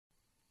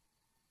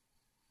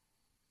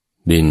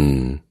ดิน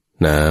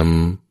น้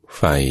ำไ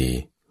ฟ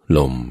ล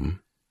ม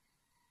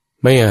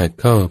ไม่อาจ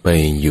เข้าไป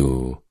อยู่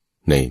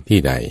ในที่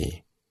ใด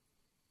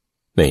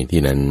ใน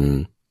ที่นั้น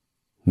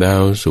ดา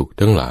วศุกร์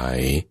ทั้งหลาย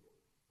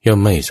ย่อม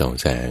ไม่ส่อง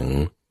แสง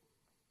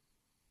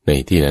ใน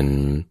ที่นั้น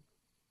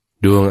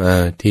ดวงอา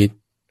ทิตย์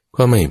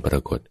ก็ไม่ปร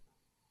ากฏ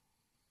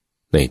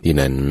ในที่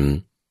นั้น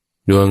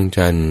ดวง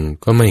จันทร์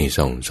ก็ไม่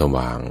ส่องส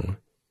ว่าง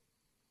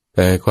แ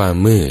ต่ความ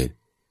มืด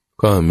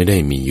ก็ไม่ได้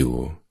มีอยู่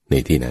ใน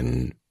ที่นั้น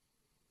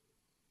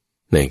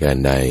ในการ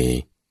ใด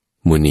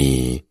มุนี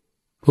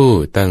ผู้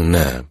ตั้งห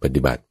น้าป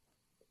ฏิบัติ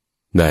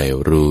ได้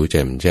รู้แ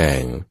จ่มแจ้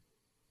ง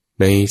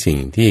ในสิ่ง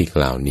ที่ก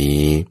ล่าว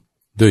นี้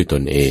ด้วยต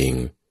นเอง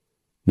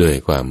ด้วย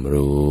ความ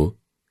รู้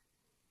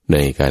ใน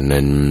การ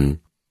นั้น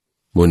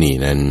มุนี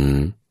นั้น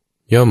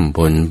ย่อม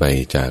พ้นไป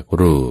จาก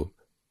รูป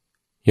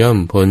ย่อม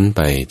พ้นไ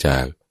ปจา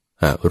ก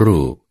อรู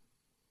ป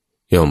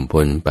ย่อม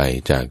พ้นไป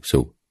จาก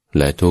สุข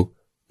และทุกข์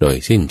โดย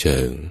สิ้นเชิ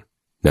ง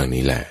ดัง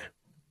นี้แหละ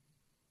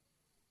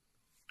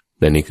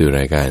และนี่คือร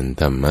ายการ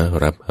ธรรม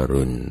รับอ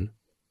รุณ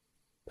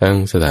ทั้ง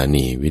สถา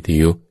นีวิท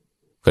ยุ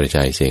กระจ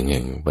ายเสียงแ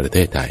ห่งประเท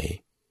ศไทย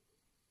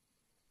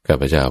ข้า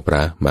พเจ้าพร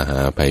ะมหา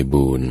ไพ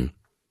บูลย์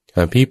อ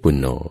ภิปุณ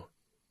โญ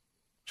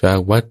จาก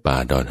วัดป่า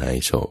ดอนไห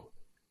โศก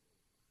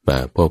มา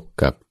พบ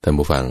กับท่าน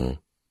ผู้ฟัง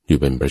อยู่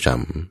เป็นประจ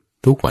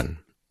ำทุกวัน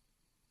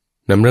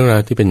นำเรื่องรา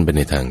วที่เป็นไปใ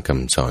นทางค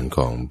ำสอนข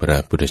องพระ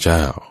พุทธเจ้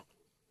า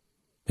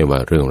ไม่ว่า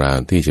เรื่องราว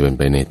ที่จะเป็นไ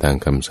ปในทาง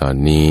คำสอน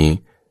นี้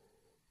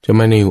จะม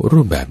าใน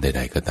รูปแบบใ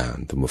ดๆก็ตาม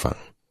ท่านผู้ฟัง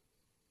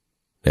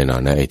แน่นอ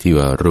นนะไอ้ที่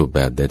ว่ารูปแบ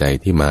บใด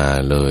ๆที่มา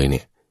เลยเ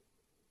นี่ย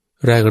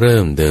แรกเริ่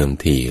มเดิม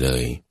ทีเล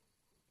ย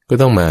ก็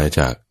ต้องมา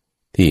จาก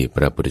ที่พ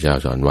ระพุทธเจ้า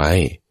สอนไว้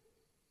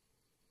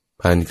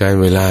ผ่านการ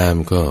เวลา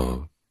มันก็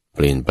เป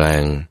ลี่ยนแปล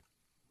ง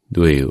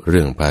ด้วยเ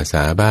รื่องภาษ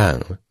าบ้าง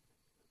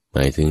หม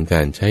ายถึงก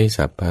ารใช้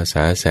ศัพท์ภาษ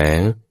าแสง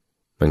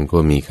มันก็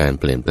มีการ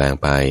เปลี่ยนแปลง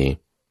ไป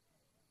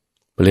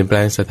เปลี่ยนแปล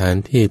งสถาน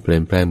ที่เปลี่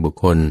ยนแปลงบุค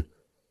คล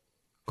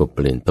ก็เป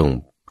ลี่ยนต้อง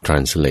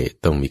translate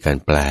ต้องมีการ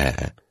แปล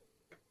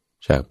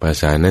จากภา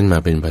ษานั้นมา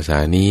เป็นภาษา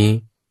นี้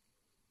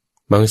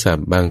บางศัพ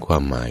ท์บางควา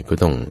มหมายก็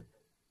ต้อง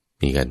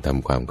มีการท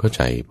ำความเข้าใ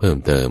จเพิ่ม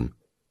เติม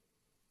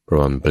เพราะ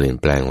มันเปลี่ยน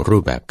แปลงรู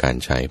ปแบบการ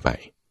ใช้ไป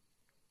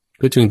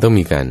ก็จึงต้อง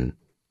มีการ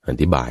อ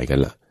ธิบายกัน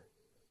ละ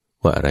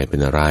ว่าอะไรเป็น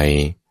อะไร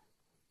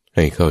ใ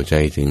ห้เข้าใจ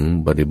ถึง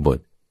บริบท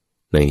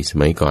ในส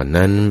มัยก่อน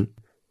นั้น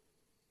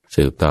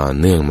สืบต่อ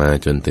เนื่องมา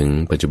จนถึง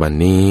ปัจจุบัน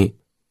นี้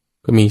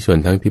ก็มีส่วน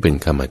ทั้งที่เป็น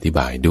คำอธิบ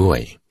ายด้วย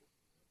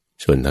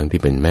ส่วนทั้ง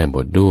ที่เป็นแม่บ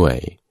ทด้วย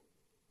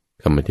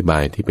คำอธิบา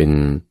ยที่เป็น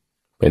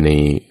ไปใน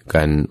ก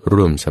าร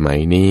ร่วมสมัย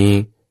นี้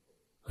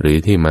หรือ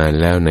ที่มา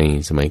แล้วใน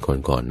สมัย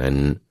ก่อนๆนั้น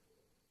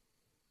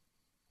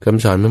ค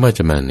ำสอนไม่ว่าจ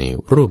ะมาใน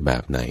รูปแบ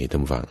บไหนท่า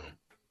นฟัง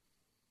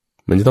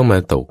มันจะต้องมา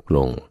ตกล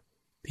ง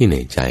ที่ใน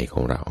ใจข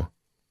องเรา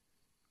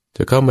จ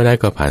ะเข้ามาได้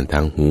ก็ผ่านทา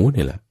งหู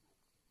นี่แหละ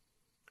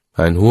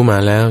ผ่านหูมา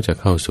แล้วจะ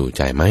เข้าสู่ใ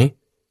จไหม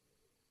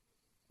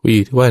วิ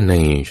ธีที่ว่าใน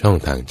ช่อง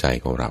ทางใจ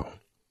ของเรา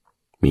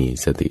มี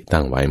สติ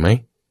ตั้งไว้ไหม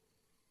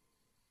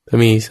ถ้า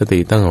มีสติ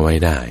ตั้งเอาไว้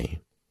ได้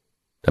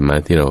ธรรมะ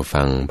ที่เรา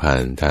ฟังผ่า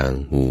นทาง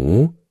หู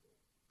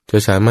จะ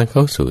สามารถเข้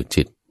าสู่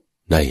จิต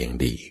ได้อย่าง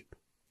ดี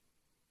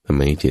ทำใ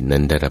ห้จิตนั้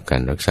นได้รับกา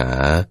รรักษา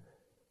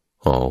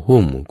ห่อ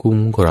หุ้มคุ้ม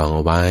ครองเ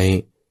อาไว้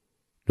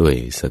ด้วย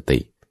สติ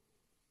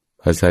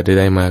ภาษาใ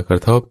ดๆมากร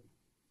ะทบ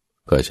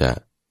ก็จะ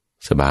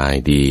สบาย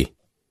ดี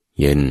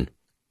เย็น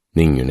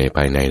นิ่งอยู่ในภ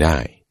ายในได้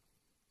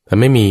ถ้า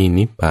ไม่มี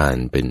นิพพาน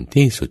เป็น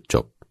ที่สุดจ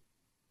บ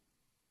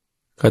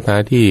คาถา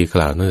ที่ก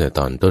ล่าวตั้งแต่ต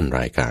อนต้น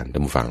รายการท่า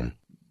นผู้ฟัง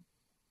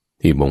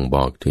ที่บ่งบ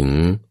อกถึง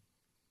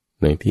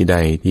ในที่ใด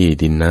ที่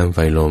ดินน้ำไฟ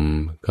ลม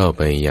เข้าไ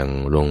ปยัง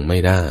ลงไม่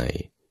ได้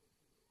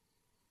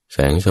แส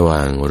งสว่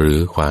างหรือ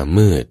ความ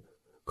มืด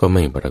ก็ไ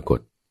ม่ปรากฏ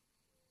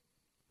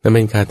นั่นเ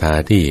ป็นคาถา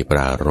ที่ปร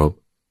ารภ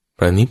พ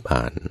ระนิพพ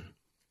าน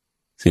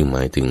ซึ่งหม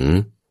ายถึง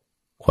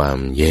ความ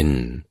เย็น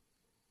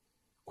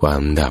ควา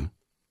มดับ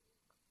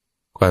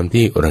ความ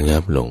ที่ระงั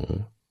บลง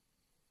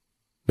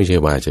ไม่ใช่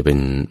ว่าจะเป็น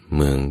เ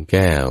มืองแ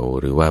ก้ว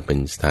หรือว่าเป็น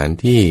สถาน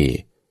ที่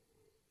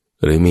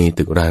หรือมี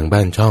ตึกรางบ้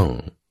านช่อง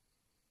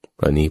เพ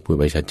ราะนี้พูด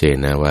ไว้ชัดเจน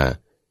นะว่า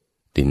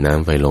ดินน้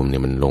ำไฟลมเนี่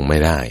ยมันลงไม่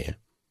ได้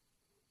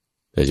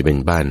แต่จะเป็น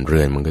บ้านเรื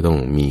อนมันก็ต้อง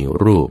มี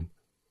รูป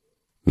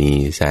มี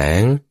แส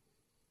ง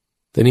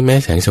แต่นี่แม้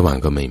แสงสว่าง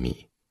ก็ไม่มี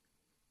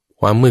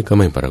ความมืดก็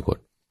ไม่ปรากฏ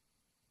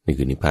นี่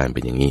คือนิพพานเป็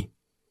นอย่างนี้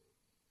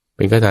เ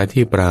ป็นคาถา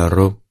ที่ปราร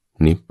ภ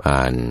นิพพ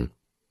าน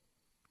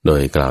โด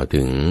ยกล่าว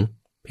ถึง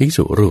ภิก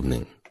ษุรูปห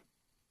นึ่ง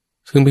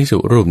ซึ่งภิกษุ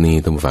รูปนี้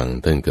ท่านฟัง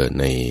ท่านเกิด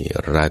ใน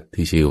รัฐ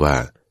ที่ชื่อว่า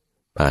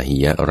พาหิ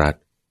ยรัฐ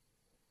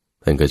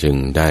ท่านก็จึง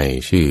ได้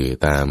ชื่อ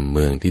ตามเ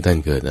มืองที่ท่าน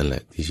เกิดนั่นแหล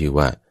ะที่ชื่อ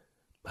ว่า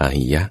พา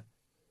หิยะ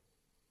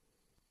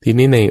ที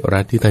นี้ใน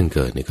รัฐที่ท่านเ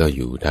กิดนี่ก็อ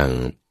ยู่ทาง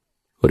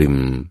ริม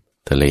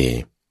ทะเล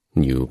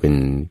อยู่เป็น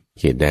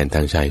เขตแดนท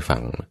างชาย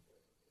ฝั่ง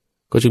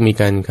ก็จึงมี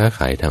การค้าข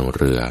ายทาง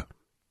เรือ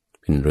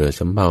เป็นเรือ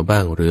สำเภาบ้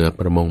างเรือป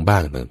ระมงบ้า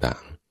งต่า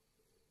ง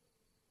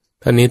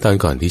ๆท่านนี้ตอน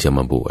ก่อนที่จะม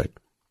าบวช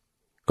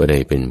ก็ได้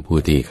เป็นผู้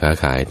ที่ค้า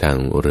ขายทาง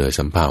เรือส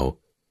ำเภา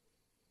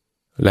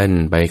แล่น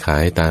ไปขา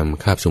ยตาม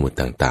คาบสมุทร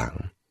ต่าง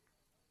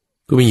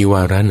ๆก็มีว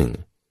าระหนึ่ง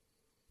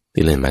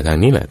ที่เล่นมาทาง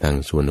นี้แหละทาง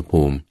สุวรรณ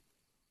ภูมิ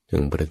ถึ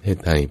งประเทศ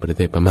ไทยประเ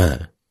ทศพม่า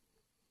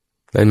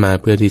เล่นมา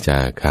เพื่อที่จะ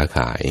ค้าข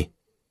าย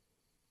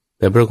แ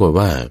ต่ปรากฏ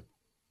ว่า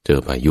เจอ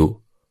พายุ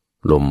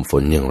ลมฝ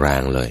นอย่างแร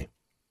งเลย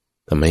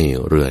ทำให้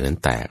เรือนั้น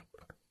แตก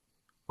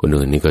คน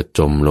อื่นนี่ก็จ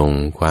มลง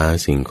คว้า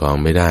สิ่งของ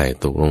ไม่ได้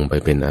ตกลงไป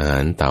เป็นอาหา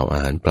รเต่าอา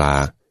หารปลา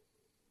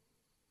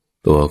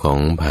ตัวของ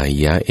พาหิ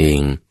ยะเอง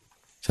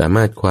สาม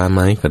ารถคว้าไ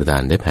ม้กระดา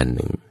นได้แผ่นห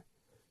นึ่ง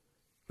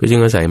ก็จึ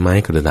งอาศัยไม้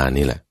กระดาน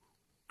นี่แหละ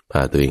พ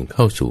าตัวเองเ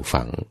ข้าสู่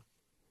ฝั่ง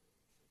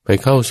ไป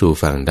เข้าสู่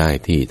ฝั่งได้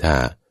ที่ท่า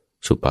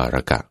สุปาร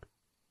กะ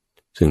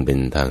ซึ่งเป็น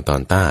ทางตอ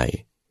นใต้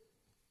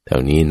แถ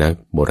วนี้นัก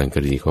โบราณค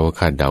ดีเขาก็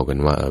คาดเดากัน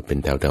ว่าเป็น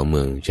แถวเมื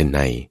องเชนไน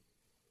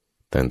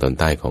ทางตอน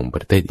ใต้ของป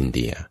ระเทศอินเ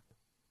ดีย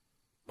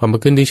พอมา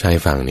ขึ้นที่ชาย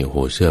ฝั่งเนี่ยโห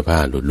เสื้อผ้า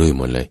หลุดลุ่ย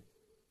หมดเลย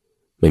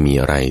ไม่มี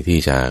อะไรที่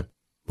จะ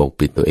ปก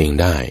ปิดตัวเอง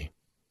ได้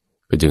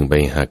ก็จึงไป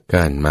หัก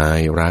ก้านไม้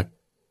รัก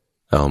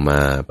เอามา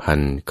พั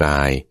นก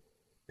าย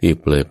ที่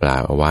เปลือยเปล่า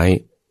เอาไว้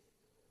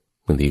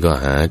บางทีก็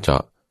หาเจา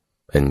ะ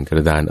เป็นกร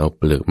ะดานเอาเ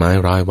ปลือกไม้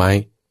ร้อยไว้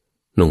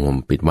นุ่งห่ม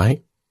ปิดไว้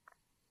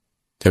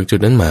จากจุด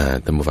นั้นมา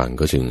ท่านผู้ฟัง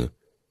ก็จึง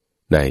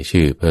ได้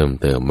ชื่อเพิ่ม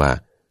เติมว่า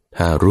ท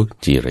ารุ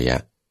จิระยะ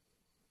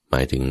หม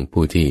ายถึง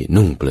ผู้ที่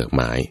นุ่งเปลือกไ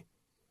ม้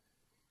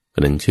เพรา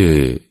ะนั้นชื่อ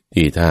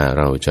ที่ถ้า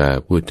เราจะ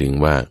พูดถึง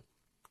ว่า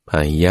พา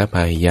หิ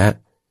ยะ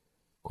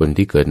คน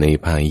ที่เกิดใน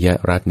พาหิยะ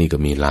รัฐนี่ก็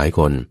มีหลายค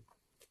น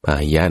พา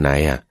หิยะไหน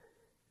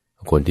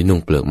คนที่นุ่ง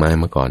เปลือกไม้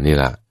มาก่อนนี่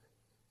แหละ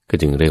ก็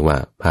จึงเรียกว่า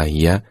พาหิ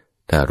ยะ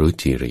ทารุ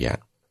จิระยะ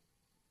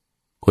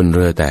คนเ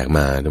รือแตกม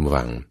าท่านผู้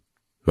ฟัง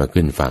มา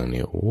ขึ้นฝั่งเ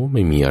นี่ยโอ้ไ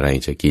ม่มีอะไร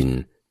จะกิน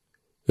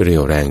เรี่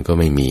ยวแรงก็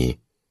ไม่มี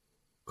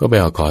ก็ไป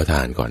เอาขอท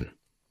านก่อน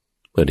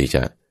เพื่อที่จ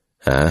ะ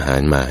หาอาหา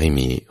รมาให้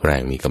มีแร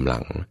งมีกำลั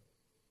ง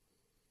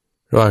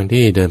ระหว่าง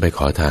ที่เดินไปข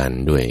อทาน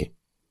ด้วย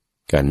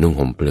การนุ่ง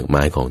ห่มเปลือกไ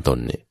ม้ของตน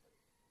เนี่ย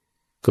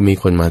ก็มี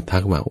คนมาทั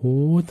กว่าโอ้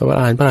แต่ว่า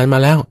พระอรหันต์มา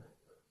แล้ว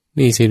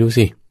นี่สิดู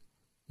สิ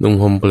นุ่ง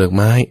ห่มเปลือก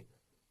ไม้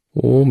โ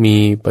อ้มี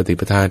ปฏิ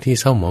ปทาที่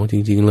เศร้าหมองจ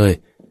ริงๆเลย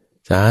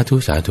สาธุ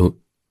สาธุ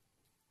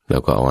แล้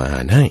วก็เอาอาหา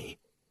รให้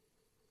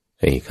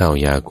ข้าว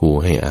ยาคู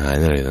ให้อาหาร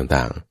อะไร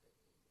ต่าง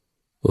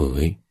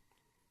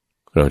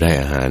ๆเราได้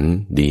อาหาร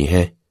ดีแฮ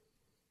ะ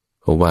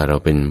เพราะว่าเรา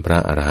เป็นพระ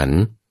อรหัน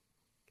ต์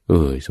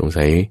สง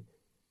สัย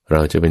เร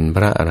าจะเป็นพ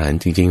ระอรหันต์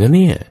จริงๆนะเ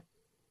นี่ย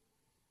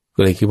ก็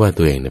เลยคิดว่า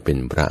ตัวเองเป็น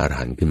พระอร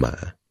หันต์ขึ้นมา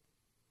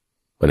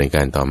ในก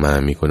ารต่อมา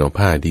มีคนเอา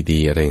ผ้าดี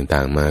ๆอะไรต่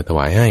างๆมาถว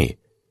ายให้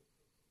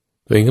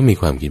ตัวเองก็มี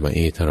ความคิดว่า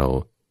ถ้าเรา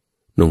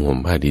นุ่งห่ม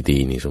ผ้าดี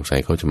ๆนี่สงสัย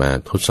เขาจะมา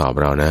ทดสอบ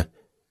เรานะ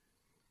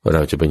ว่าเร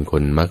าจะเป็นค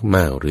นมักม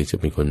ากหรือจะ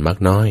เป็นคนมัก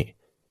น้อย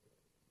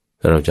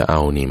ถ้าเราจะเอ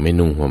านี่ไม่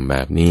นุ่งห่มแบ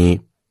บนี้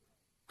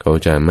เขา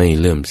จะไม่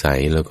เลื่อมใส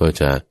แล้วก็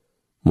จะ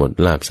หมด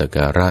ลาภสักก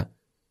าระ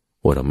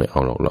เราไม่เอา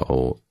หรอกเราเอา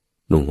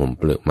นุ่งห่มเ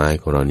ปลือกไม้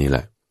ของเรานี่แหล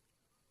ะ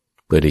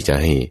เพื่อที่จะ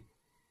ให้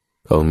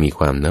เขามีค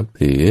วามนับ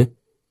ถือ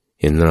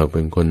เห็นเราเ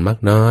ป็นคนมัก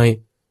น้อย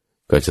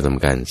ก็จะท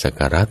ำการสัก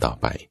การะต่อ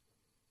ไป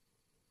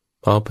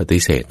พอปฏิ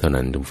เสธเท่า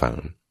นั้นทุกฝั่ง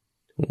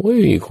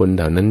คนเ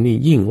หล่านั้นนี่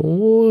ยิ่ง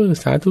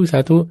สาธุสา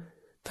ธุ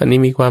ท่านนี้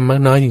มีความมัก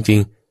น้อยจริง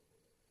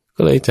ๆ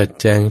ก็เลยจัด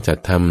แจงจัด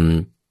ท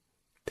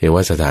ำเทว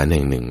สถานแ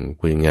ห่งหนึ่ง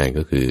พูดง่ายๆ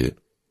ก็คือ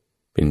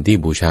เป็นที่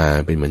บูชา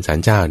เป็นเหมือนศาล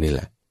เจ้านี่แห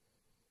ละ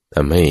ท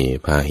ำให้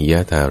พาหิยะ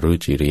ทารุ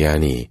จิริยา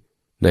นี่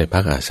ได้พั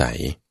กอาศัย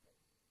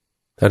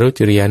ทารุ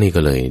จิริยานี่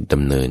ก็เลยด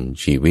ำเนิน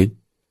ชีวิต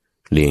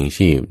เลี้ยง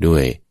ชีพด้ว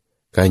ย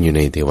การอยู่ใ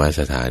นเทว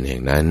สถานแห่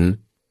งนั้น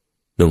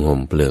นุ่งห่ม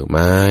เปลือกไ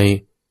ม้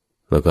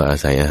แล้วก็อา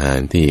ศัยอาหาร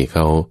ที่เข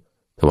า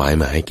ถวาย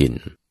มาให้กิน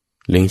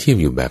เลี้ยงชีพ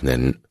อยู่แบบนั้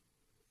น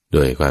โด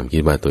ยความคิ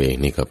ดว่าตัวเอง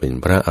นี่ก็เป็น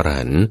พระอร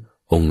หันต์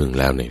องค์หนึ่ง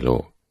แล้วในโล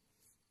ก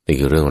นี่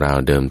คือเรื่องราว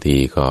เดิมที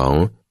ของ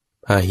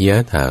พาหิยะ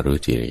ทารุ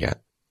จิริยะ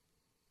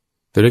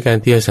โดยการ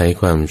ที่อาศัย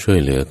ความช่วย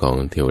เหลือของ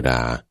เทวด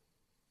า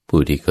ผู้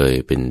ที่เคย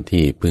เป็น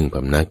ที่พึ่งพ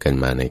ำนักกัน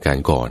มาในการ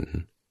ก่อน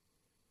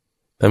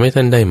ทำให้ท่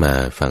านได้มา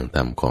ฟังธร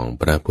รมของ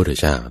พระพุทธ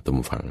เจ้าตุ่ม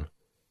ฟัง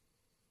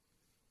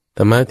ธ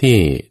รรมะที่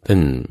ท่า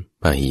น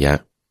พาหิยะ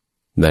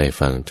ได้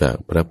ฟังจาก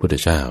พระพุทธ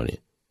เจ้าเนี่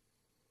ย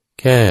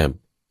แค่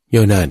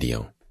ย่อหน้าเดียว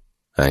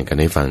อ่านกัน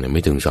ให้ฟังเนี่ยไ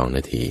ม่ถึง2 น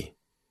าที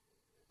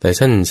แต่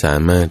ท่านสา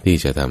มารถที่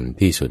จะทำ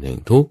ที่สุดแห่ง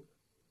ทุกข์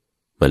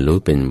บรรลุ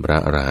เป็นพระ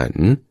อรหัน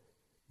ต์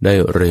ได้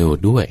เร็ว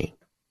ด้วย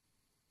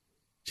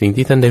สิ่ง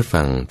ที่ท่านได้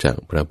ฟังจาก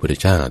พระพุทธ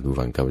เจ้าดู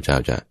ฟังข้าพเจ้า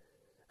จะ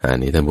อ่าน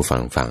ให้ท่านผู้ฟั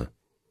งฟัง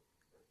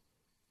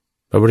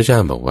พระพุทธเจ้า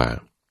บอกว่า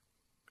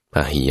พ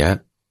าหิยะ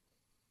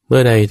เมื่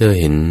อใดเธอ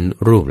เห็น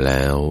รูปแ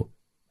ล้ว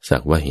สั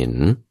กว่าเห็น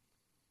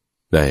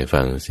ได้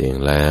ฟังเสียง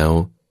แล้ว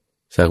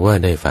สักว่า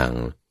ได้ฟัง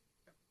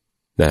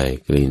ได้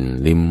กลิ่น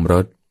ลิ้มร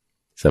ส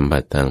สัมผั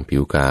สทางผิ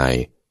วกาย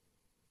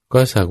ก็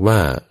สักว่า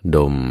ด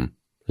ม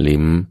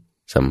ลิ้ม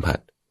สัมผัส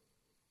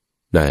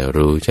ได้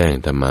รู้แจ้ง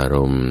ธรรมาร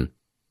มณ์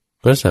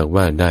ก็สัก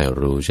ว่าได้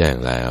รู้แจ้ง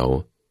แล้ว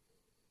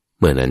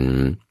เมื่อนั้น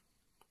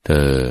เธ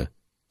อ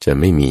จะ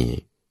ไม่มี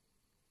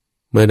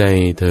เมื่อใด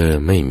เธอ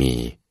ไม่มี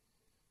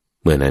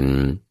เมื่อนั้น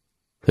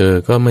เธอ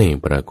ก็ไม่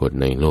ปรากฏ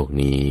ในโลก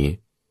นี้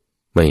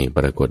ไม่ป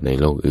รากฏใน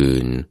โลกอื่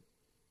น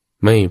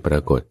ไม่ปร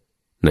ากฏ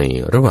ใน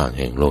ระหว่าง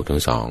แห่งโลกทั้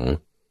งสอง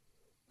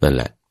นั่นแ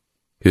หละ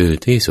คือ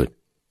ที่สุด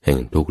แห่ง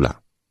ทุกข์หลัก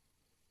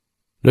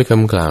ด้วยค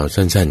ำกล่าว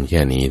สั้นๆแ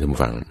ค่นี้ท่าน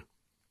ฟัง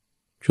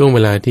ช่วงเว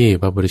ลาที่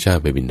พระพุทธเจ้า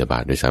ไปบิณฑบา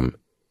ตด้วยซ้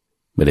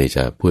ำไม่ได้จ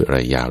ะพูดอะไร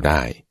ยาวไ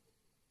ด้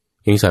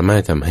ยังสามาร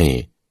ถทำให้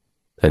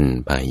ท่าน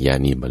พาหิยา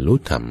นีบรรลุ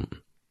ธรรม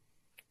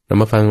เรา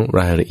มาฟัง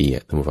รายละเอียด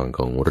ท่านฟังข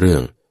องเรื่อ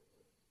ง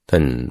ท่า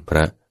นพร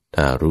ะท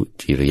ารุ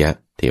จิริยะ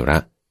เถระ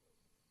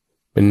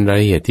เป็นราย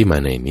ละเอียดที่มา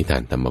ในนิทา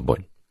นธรรมบท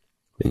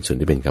เป็นส่วน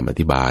ที่เป็นคำอ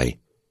ธิบาย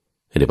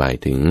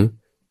ถึง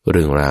เ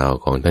รื่องราว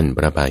ของท่านพ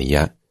ระพาหิย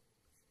ะ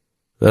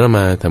แล้วเราม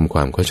าทำคว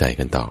ามเข้าใจ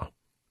กันต่อ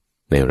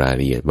ในราย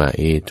ละเอียดว่า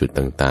จุด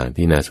ต่างๆ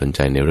ที่น่าสนใจ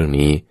ในเรื่อง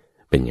นี้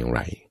เป็นอย่างไร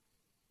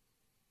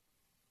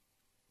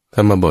ธ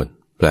รรมบท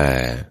แปล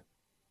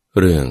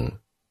เรื่อง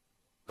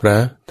พระ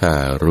ทา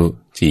รุ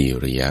จิ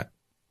ริยะ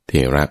เถ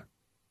ระ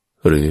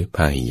หรือพ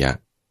าหิยะ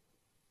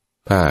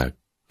ภาค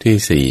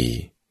ที่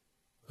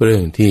4เรื่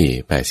องที่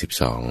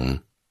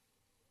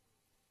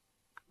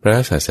82พระ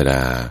ศาสด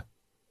า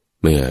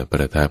เมื่อป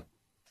ระทับ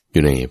อ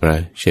ยู่ในพระ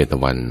เชต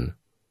วัน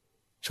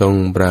ทรง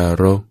ปรา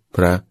รภพ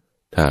ระ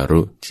ทา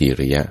รุจิ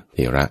ริยะเถ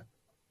ระ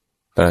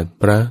ตรัส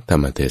พระธร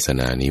รมเทศ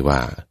นานี้ว่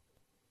า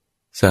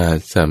สัส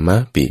สม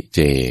ปิเจ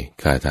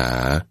คาถา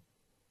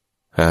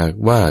หาก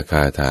ว่าค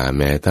าถาแ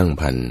ม้ตั้ง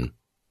พัน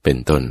เป็น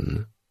ต้น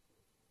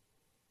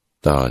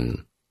ตอน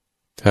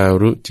ทา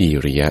รุจิ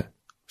ริยะ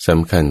ส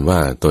ำคัญว่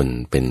าตน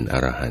เป็นอ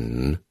รหัน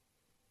ต์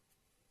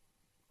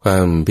ควา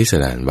มพิส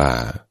ดารว่า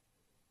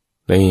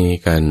ใน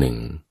การหนึ่ง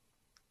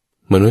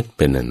มนุษย์เ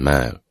ป็นอันม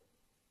าก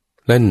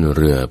แล่นเ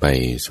รือไป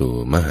สู่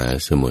มหา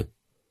สมุทร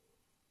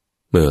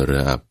เมื่อเรื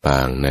ออับปา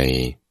งใน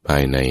ภา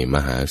ยในม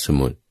หาส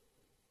มุทร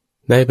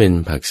ได้เป็น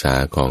ผักษา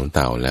ของเ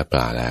ต่าและปล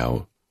าแล้ว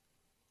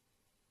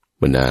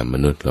บรรดาม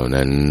นุษย์เหล่า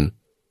นั้น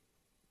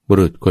บุ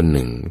รุษคนห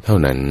นึ่งเท่า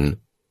นั้น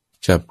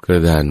จับกร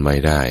ะดานไว้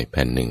ได้แ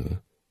ผ่นหนึ่ง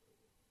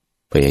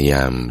พยาย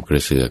ามกร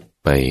ะเสือก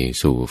ไป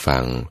สู่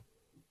ฝั่ง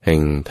แห่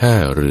งท่า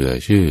เรือ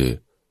ชื่อ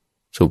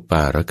สุป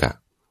ารกะ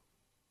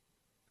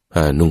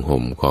ผ้านุ่ง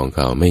ห่มของเข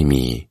าไม่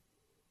มี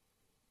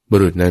บุ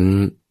รุษนั้น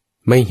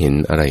ไม่เห็น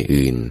อะไร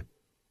อื่น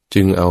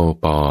จึงเอา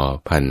ปอ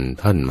พัน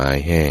ท่อนไม้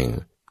แห้ง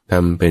ท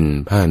ำเป็น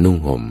ผ้านุ่ง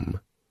ห่ม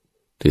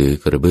ถือ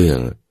กระเบื้อง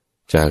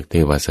จากเท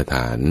วสถ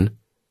าน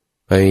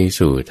ไป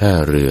สู่ท่า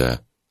เรือ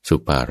สุ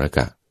ปารก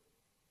ะ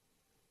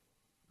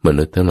ม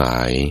นุษย์ทั้งหลา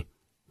ย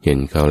เห็น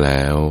เขาแ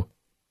ล้ว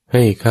ใ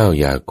ห้ข้าว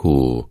ยาคู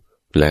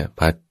และ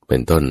พัดเป็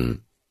นต้น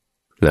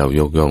แล้ว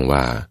ยกย่อง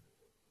ว่า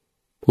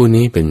ผู้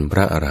นี้เป็นพร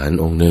ะอรหันต์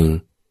องค์หนึ่ง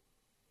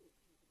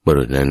บุ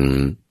รุษนั้น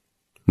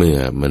เมื่อ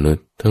มนุษ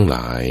ย์ทั้งหล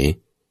าย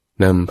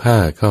นำผ้า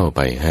เข้าไป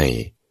ให้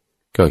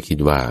ก็คิด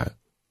ว่า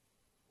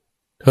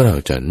ถ้าเรา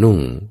จะนุ่ง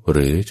ห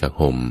รือจะ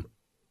ห่ม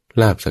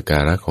ลาภสักกา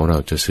ระของเรา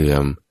จะเสื่อ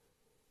ม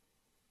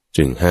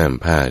จึงห้าม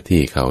ผ้า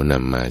ที่เขาน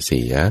ำมาเ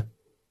สีย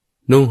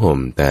นุ่งห่ม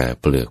แต่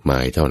เปลือกไม้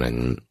เท่านั้น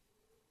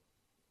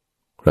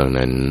ครั้ง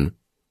นั้น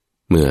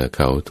เมื่อเ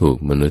ขาถูก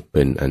มนุษย์เ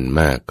ป็นอันม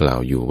ากกล่า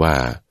วอยู่ว่า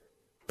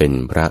เป็น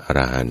พระอร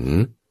หันต์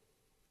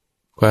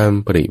ความ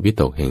ปริวิ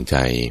ตกแห่งใจ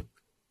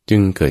จึ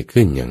งเกิด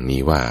ขึ้นอย่าง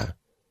นี้ว่า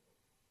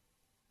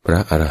พระ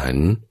อรหัน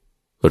ต์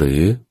หรื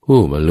อผู้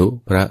บรรลุ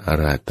พระอ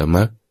รหัตมร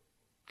รค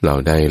เหล่า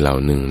ใดเหล่า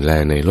หนึ่งแล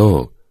ในโล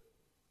ก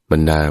บร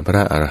รดาพร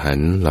ะอรหัน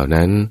ต์เหล่า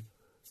นั้น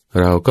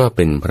เราก็เ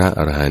ป็นพระอ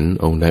รหันต์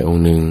องค์ใดอง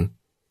ค์หนึ่ง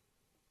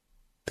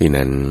ที่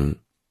นั้น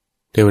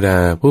เทวดา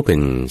ผู้เป็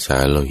นสา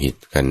โลหิต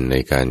กันใน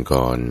การ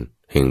ก่อน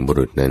แห่งบุ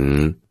รุษนั้น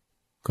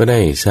ก็ได้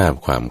ทราบ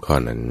ความข้อ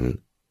นั้น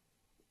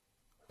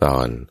ตอ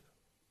น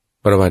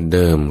ประวัติเ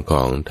ดิมข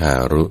องทา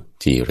รุ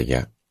จิริย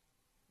ะ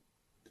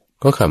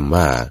ก็คำ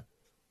ว่า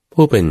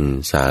ผู้เป็น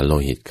สาโล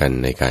หิตกัน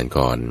ในการ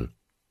ก่อน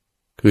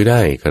คือไ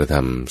ด้กระท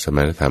ำสม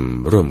ณธรรม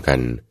ร่วมกัน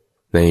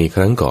ในค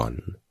รั้งก่อน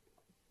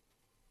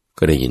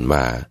ก็ได้ยิน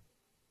ว่า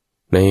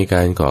ในก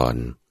ารก่อน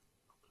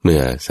เมื่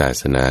อศา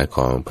สนาข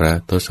องพระ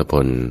ทศพ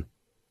ล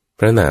พ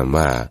ระนาม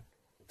ว่า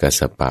กัส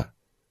สปะ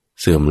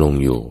เสื่อมลง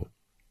อยู่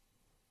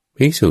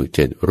ภิกษุ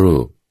7 รู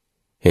ป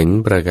เห็น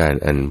ประการ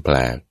อันแปล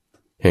ก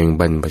แห่ง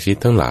บรรพชิต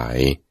ทั้งหลาย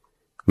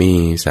มี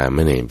สาม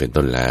เณรเป็น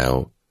ต้นแล้ว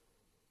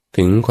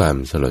ถึงความ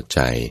สลดใ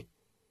จ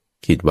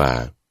คิดว่า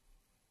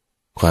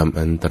ความ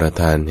อันตร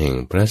ธานแห่ง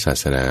พระศา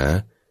สนา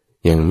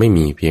ยังไม่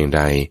มีเพียงใ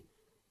ด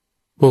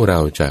พวกเรา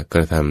จะก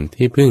ระทำ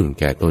ที่พึ่ง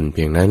แก่ตนเ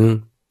พียงนั้น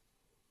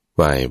ไ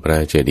หว้พระ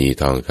เจดีย์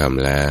ทองค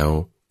ำแล้ว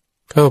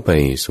เข้าไป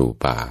สู่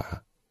ป่า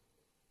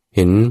เ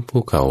ห็นภู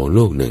เขา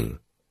ลูกหนึ่ง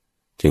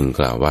จึงก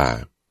ล่าวว่า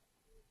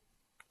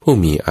ผู้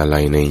มีอา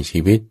ลัยในชี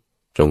วิต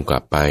จงกลั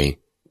บไป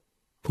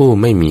ผู้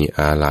ไม่มี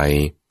อาลัย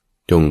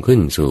จงขึ้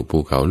นสู่ภู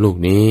เขาลูก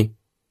นี้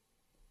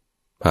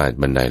ผ่าน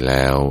บันไดแ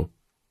ล้ว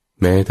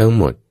แม้ทั้ง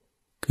หมด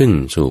ขึ้น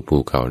สู่ภู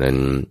เขานั้น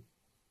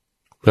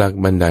ผลัก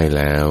บันไดแ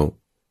ล้ว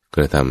ก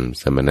ระท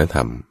ำสมณธร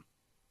รม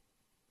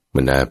บ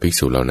รรดาภิก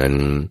ษุเหล่านั้น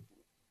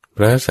พ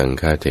ระสัง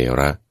ฆเถ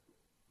ระ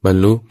บรร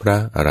ลุพระ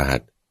อรหั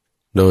นต์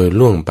โดย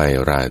ล่วงไป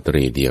ราต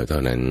รีเดียวเท่า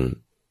นั้น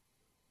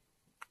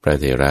พระ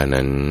เถระ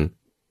นั้น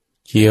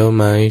เคี้ยวไ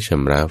ม้ช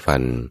ำระฟั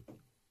น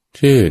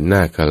ชื่อน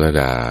าคล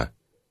ดา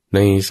ใน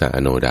สา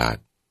โนดาต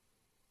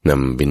น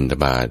ำบิณฑ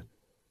บาต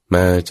ม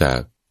าจาก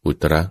อุ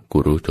ตรกุ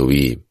รุท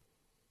วีป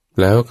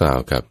แล้วกล่าว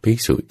กับภิก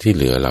ษุที่เ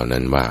หลือเหล่า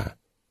นั้นว่า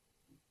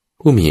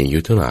ผู้มีอายุ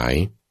ทั้งหลาย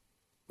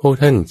พวก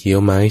ท่านเคี้ยว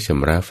ไม้ช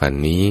ำระฟัน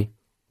นี้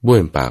บ้ว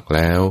นปากแ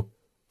ล้ว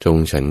จง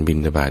ฉันบิณ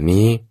ฑบาต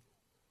นี้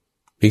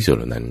ภิกษุเ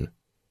หล่านั้น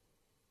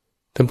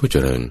ท่านผู้เจ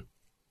ริญ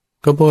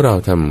ก็พวกเรา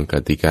ทำก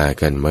ติกา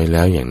กันไว้แ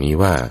ล้วอย่างนี้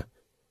ว่า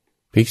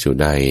ภิกษุ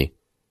ใด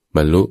บ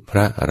รรลุพร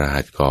ะอร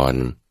หันต์ก่อน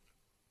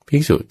ภิ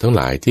กษุทั้งห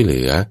ลายที่เห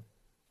ลือ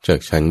จาก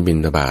ฉันบิณ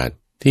ฑบาต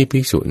ที่ภิ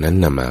กษุนั้น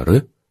นำมาหรื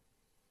อ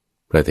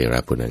พระเถระ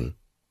ผู้นั้น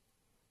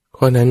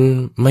ข้อนั้น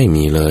ไม่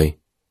มีเลย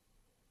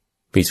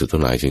ภิกษุทั้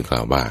งหลายจึงกล่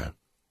าวว่า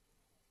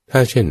ถ้า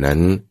เช่นนั้น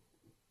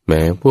แ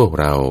ม้พวก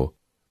เรา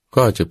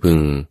ก็จะพึง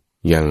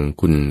ยัง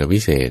คุณวิ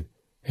เศษ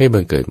ให้บั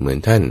งเกิดเหมือน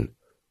ท่าน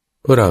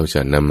พวกเราจ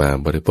ะนำมา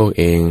บริโภค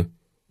เอง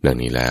ดัง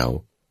นี้แล้ว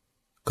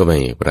ก็ไม่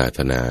ปรารถ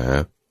นา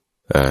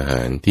อาห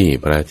ารที่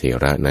พระเถ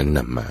ระนั้นน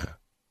ำมา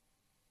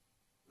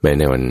แม้ใ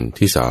นวัน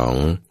ที่สอง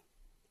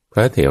พร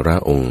ะเถระ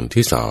องค์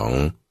ที่สอง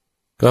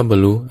ก็บรร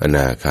ลุอน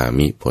าคา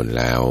มิผล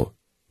แล้ว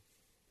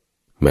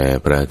แม้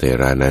พระเถ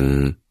ระนั้น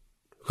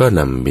ก็น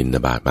ำบิณฑ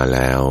บาตมาแ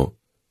ล้ว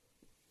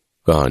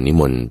ก็นิ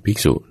มนต์ภิก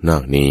ษุนอ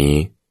กนี้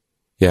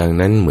อย่าง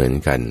นั้นเหมือน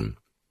กัน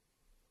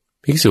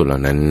ภิกษุเหล่า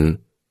นั้น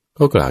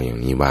ก็กล่าวอย่าง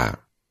นี้ว่า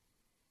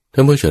ท่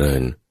านผู้เจริ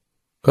ญ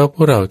ก็พ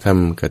วกเราท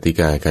ำกติ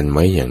กากันไ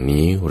ว้อย่าง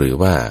นี้หรือ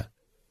ว่า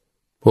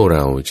พวกเร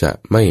าจะ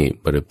ไม่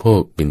บริโภค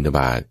บิณฑบ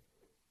าต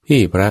ที่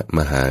พระม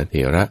หาเถ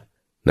ระ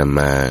นำ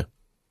มา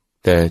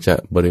แต่จะ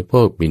บริโภ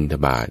คบิณฑ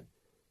บาต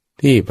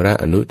ที่พระ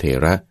อนุเถ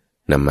ระ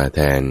นำมาแท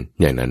น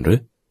อย่างนั้นหรื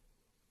อ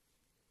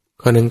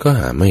ข้อนั้นก็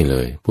หาไม่เล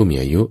ยผู้มี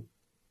อายุ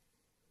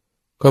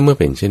ก็เมื่อ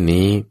เป็นเช่น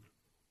นี้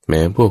แ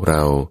ม้พวกเร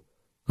า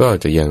ก็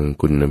จะยัง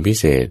คุณพิ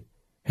เศษ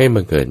ให้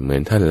บังเกิดเหมือ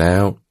นท่านแล้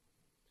ว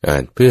อา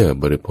จเพื่อ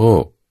บริโภ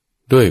ค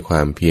ด้วยคว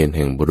ามเพียรแ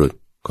ห่งบุรุษ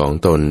ของ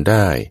ตนไ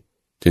ด้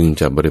จึง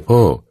จะบริโภ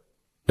ค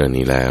ดัง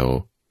นี้แล้ว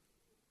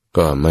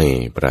ก็ไม่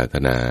ปรารถ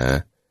นา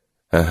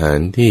อาหาร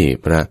ที่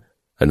พระ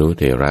อนุเ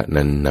ถระ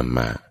นั้นนำม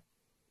า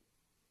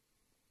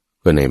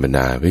ก็ในบรรด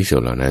าภิกษุ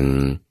เหล่านั้น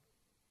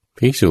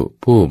ภิกษุ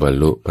ผู้บรร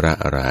ลุพระ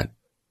อรหันต์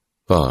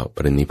ก็ป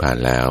รินิพพาน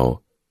แล้ว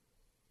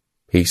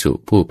ภิกษุ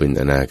ผู้เป็น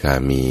อนาคา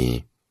มี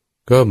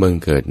ก็บัง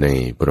เกิดใน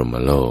ปรหม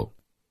โลก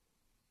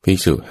ภิก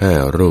ษุ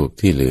5 รูป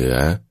ที่เหลือ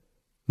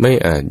ไม่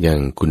อาจยัง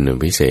คุณ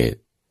วิเศษ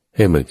ใ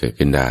ห้บังเกิด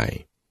ขึ้นได้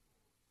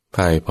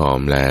พ่ายผอ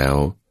มแล้ว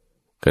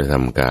กระท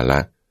ำกาละ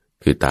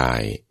คือตา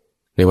ย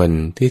ในวัน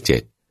ที่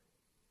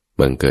7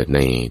บังเกิดใน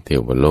เท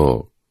วโลก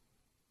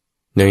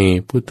ใน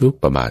พุทธุ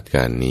ปบาทก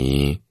ารนี้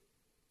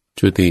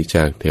จุติจ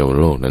ากเทว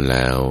โลกนั้นแ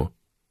ล้ว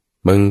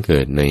บังเกิ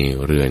ดใน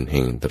เรือนแ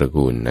ห่งตระ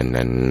กูล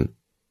นั้น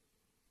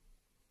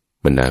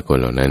ๆบรรดาคน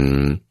เหล่านั้น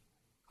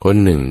คน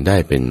หนึ่งได้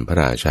เป็นพระ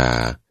ราชา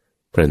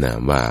พระนาม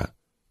ว่า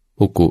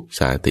อุกุส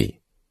าติ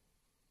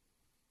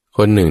ค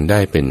นหนึ่งได้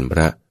เป็นพ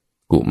ระ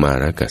กุมา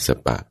รกัสส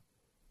ปะ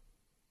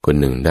คน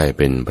หนึ่งได้เ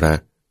ป็นพระ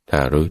ทา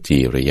รุจี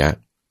รยะ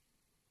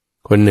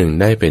คนหนึ่ง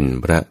ได้เป็น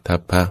พระทั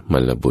พพม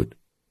ลบุตร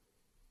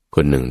ค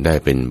นหนึ่งได้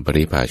เป็นป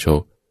ริภาช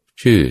ก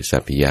ชื่อสั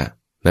พพิยะ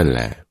นั่นแห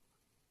ละ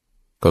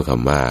ก็ค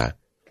ำว่า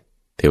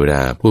เทวด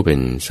าผู้เป็น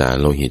สา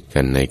โลหิต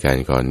กันในการ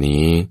ก่อน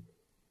นี้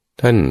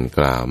ท่านก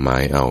ล่าวหมา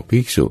ยเอาภิ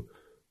กษุ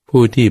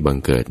ผู้ที่บัง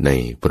เกิดใน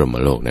ปรหม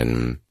โลกนั้น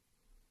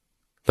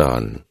ตอ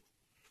น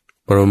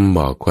พรหมบ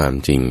อกความ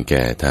จริงแ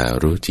ก่ทา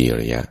รุจีร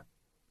ยะ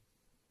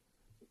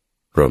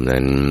พรหม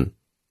นั้น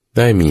ไ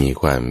ด้มี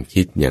ความ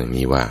คิดอย่าง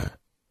นี้ว่า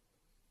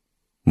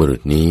บุรุ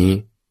ษนี้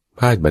พ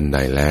าดบันได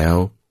แล้ว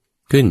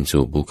ขึ้น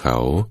สู่ภูเขา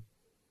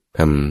ท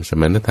ำส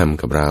มณธรรม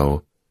กับเรา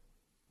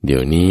เดี๋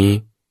ยวนี้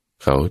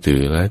เขาถื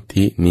อลัท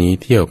ธินี้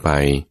เที่ยวไป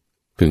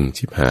พึง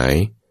ชิบหาย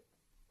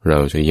เรา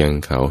จะยัง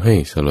เขาให้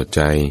สลดใ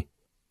จ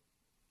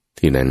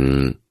ที่นั้น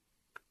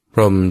พ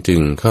รหมจึ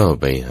งเข้า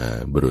ไปหา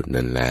บุรุษ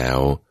นั้นแล้ว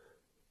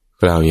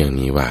กล่าวอย่าง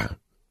นี้ว่า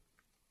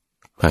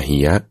พาหิ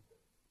ยะ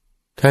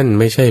ท่าน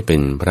ไม่ใช่เป็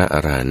นพระอ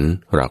รหันต์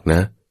หรอกน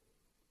ะ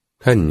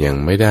ท่านยัง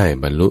ไม่ได้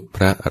บรรลุพ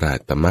ระอรหั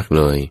ตตมรรคเ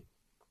ลย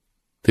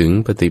ถึง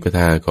ปฏิปท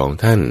าของ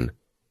ท่าน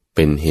เ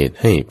ป็นเหตุ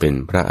ให้เป็น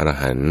พระอร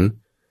หันต์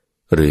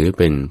หรือเ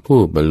ป็นผู้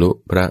บรรลุ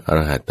พระอร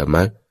หัตตมร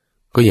รค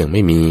ก็ยังไ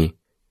ม่มี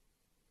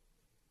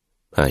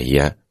พาหิย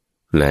ะ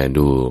แล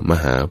ดูม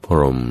หาพ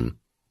รหม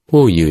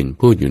ผู้ยืน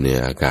พูดอยู่ใน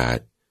อากาศ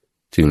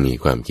จึงมี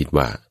ความคิด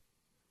ว่า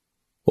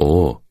โอ้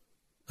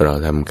เรา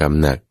ทำกรรม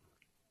หนัก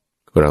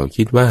เรา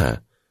คิดว่า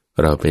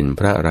เราเป็น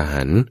พระอร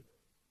หันต์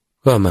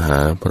ก็มหา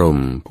พรหม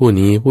ผู้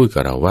นี้พูดกั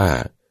บเราว่า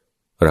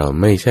เรา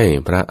ไม่ใช่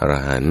พระอร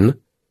หันต์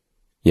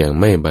ยัง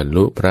ไม่บรร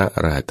ลุพระอ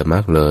รหัตตมรร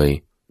คเลย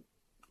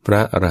พร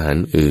ะอรหัน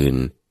ต์อื่น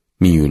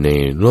มีอยู่ใน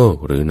โลก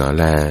หรือหนอ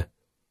แล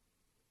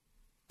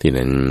ที่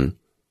นั้น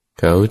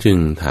เขาจึง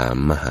ถาม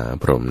มหา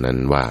พรหมนั้น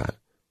ว่า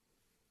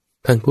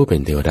ท่านผู้เป็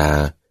นเทวดา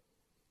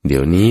เดี๋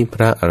ยวนี้พ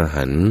ระอร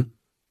หันต์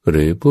ห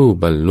รือผู้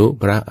บรรลุ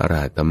พระอร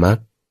หัตตมรรค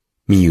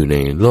มีอยู่ใน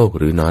โลก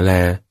หรือหนอแล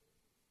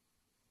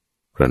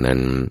เพราะนั้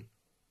น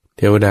เ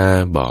ทวดา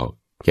บอก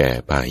แก่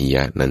พาหิย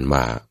ะนั้น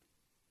ว่า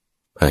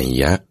พาหิ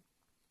ยะ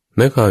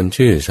นคร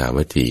ชื่อสา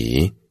วัตถี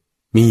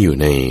มีอยู่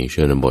ในช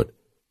นบท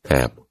แถ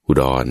บอุ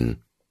ดร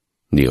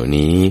เดี๋ยว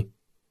นี้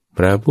พ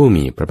ระผู้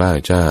มีพระภาค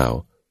เจ้า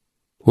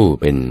ผู้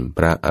เป็นพ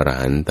ระอร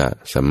หันต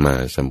สัมมา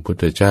สัมพุท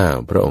ธเจ้า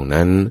พระองค์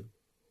นั้น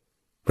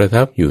ประ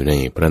ทับอยู่ใน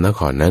พระนค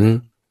รนั้น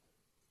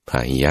พ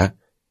าหิยะ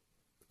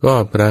ก็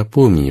พระ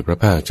ผู้มีพระ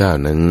ภาคเจ้า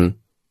นั้น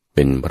เ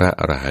ป็นพระ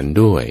อรหันต์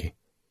ด้วย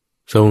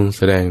ทรงแส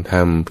ดงธร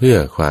รมเพื่อ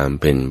ความ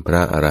เป็นพร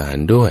ะอรหั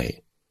นต์ด้วย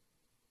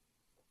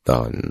ต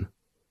อน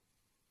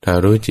ทา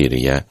รุจิ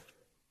ริยะ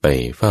ไป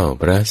เฝ้า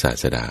พระศา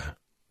สดา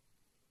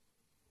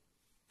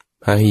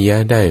พาหิยะ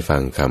ได้ฟั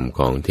งคำข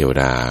องเทว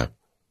ดา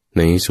ใ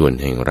นส่วน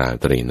แห่งรา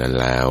ตรีนั้น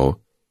แล้ว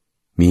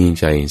มี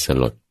ใจส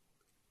ลด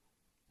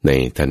ใน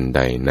ทันใด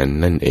นั้น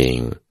นั่นเอง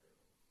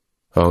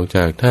ออกจ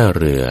ากท่า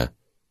เรือ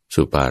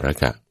สุปาร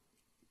กะ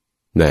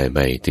ได้ไป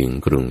ถึง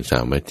กรุงสา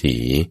วัตถี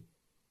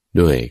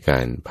ด้วยกา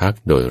รพัก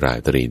โดยรา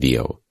ตรีเดี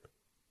ยว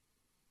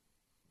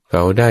เข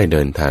าได้เ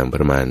ดินทางป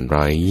ระมาณ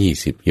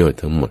120 โยชน์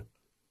ทั้งหมด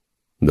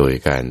โดย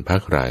การพั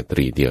กราต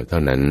รีเดียวเท่า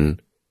นั้น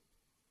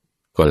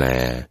ก็แล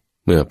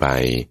เมื่อไป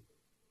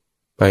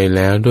แ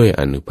ล้วด้วย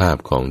อานุภาพ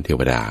ของเท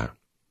วดา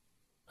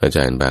อาจ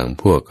ารย์บาง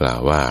พวกกล่า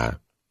วว่า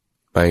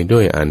ไปด้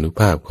วยอานุ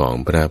ภาพของ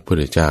พระพุท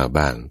ธเจ้า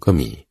บ้างก็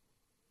มี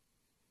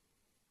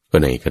ก็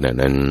ในขณะ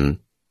นั้น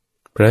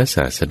พระศ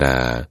าสดา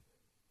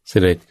เส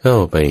ด็จเข้า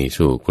ไป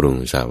สู่กรุง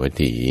สาวัต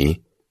ถี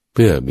เ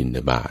พื่อบิณฑ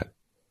บาต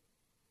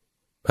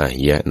พา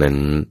หิยะนั้น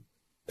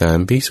ตาม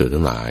ภิกษุ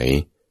ทั้งหลาย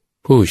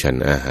ผู้ฉัน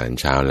อาหาร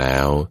เช้าแล้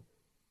ว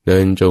เดิ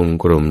นจง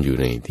กรมอยู่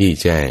ในที่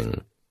แจ้ง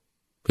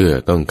เพื่อ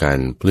ต้องการ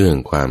เปลื้อง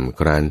ความค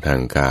ร้านทา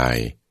งกาย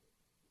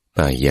พ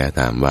าหิยะ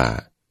ถามว่า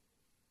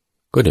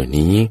ก็เดี๋ยว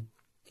นี้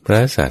พระ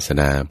ศาส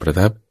ดาประ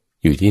ทับ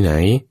อยู่ที่ไหน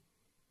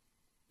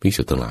ภิก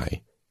ษุทั้งหลาย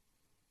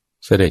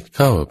เสด็จเ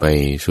ข้าไป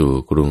สู่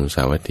กรุงส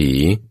าวัตถี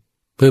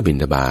เพื่อบิณ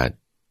ฑบาต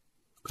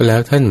ก็แล้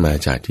วท่านมา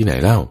จากที่ไหน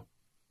เล่า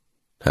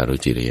ทารุ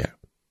จิริยะ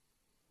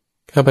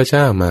ข้าพเจ้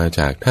ามาจ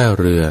ากท่า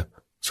เรือ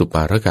สุป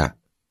ารกะ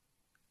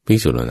ภิก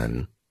ษุเหล่านั้น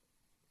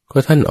ก็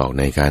ท่านออก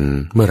ในกัน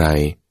เมื่อไร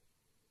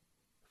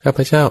ข้าพ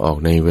เจ้าออก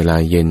ในเวลา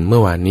เย็นเมื่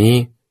อวานนี้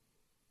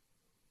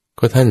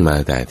ก็ท่านมา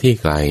แต่ที่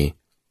ไกล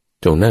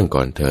จงนั่ง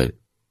ก่อนเถิด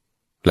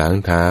ล้าง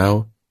เท้า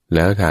แ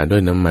ล้วทาด้ว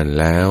ยน้ำมัน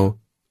แล้ว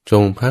จ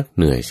งพักเ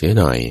หนื่อยเสีย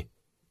หน่อย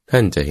ท่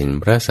านจะเห็น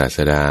พระศาส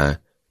ดา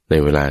ใน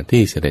เวลา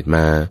ที่เสด็จม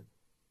า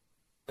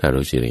ทา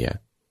รุจิริยะ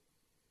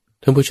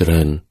ท่านผู้เจริ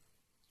ญ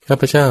ข้า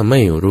พเจ้าไม่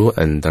รู้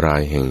อันตรา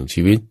ยแห่ง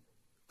ชีวิต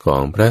ขอ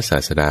งพระศา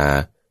สดา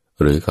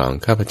หรือของ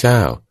ข้าพเจ้า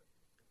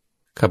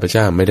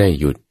ไม่ได้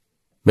หยุด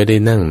ไม่ได้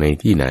นั่งใน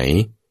ที่ไหน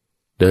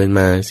เดินม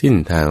าสิ้น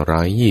ทาง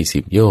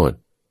120 โยชน์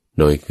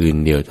โดยคืน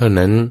เดียวเท่า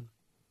นั้น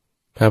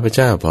ข้าพเ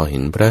จ้าพอเห็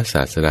นพระศ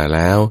าสดาแ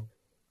ล้ว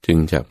จึง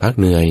จะพัก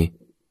เหนื่อย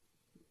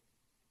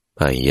พ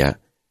าหิยะ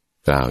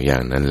กล่าวอย่า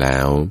งนั้นแล้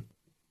ว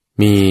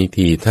มี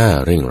ทีท่า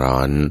เร่งร้อ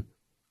น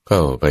เข้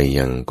าไป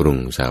ยังกรุง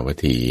สาวัต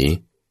ถี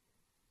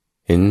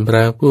เห็นพร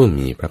ะผู้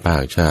มีพระภา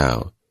คเจ้า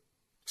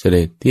เส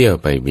ด็จเที่ยว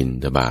ไปบิณ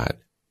ฑบาต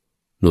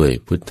ด้วย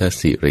พุทธ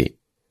สิริ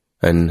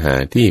อันหา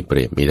ที่เป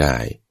รียบไม่ได้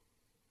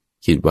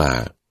คิดว่า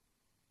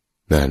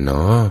น่าหน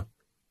อ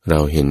เร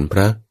าเห็นพ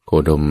ระโค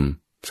ดม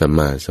สัมม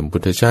าสัมพุ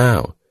ทธเจ้า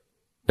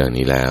ดัง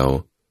นี้แล้ว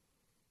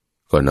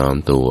ก็น้อม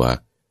ตัว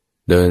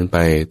เดินไป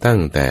ตั้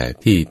งแต่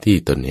ที่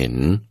ตนเห็น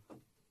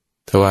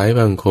ถวาย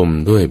บังคม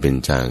ด้วยเบญ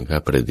จางค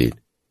ประดิษ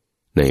ฐ์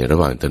ในระ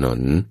หว่างถนน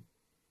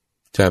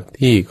จับ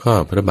ที่ข้อ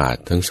พระบาท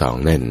ทั้งสอง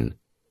แน่น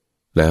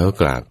แล้ว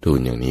กราบทูล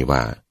อย่างนี้ว่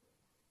า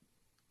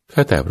ข้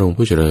าแต่พระองค์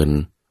ผู้เจริญ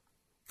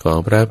ขอ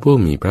พระผู้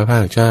มีพระภ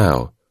าคเจ้า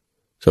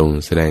ทรง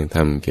แสดงธร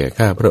รมแก่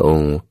ข้าพระอ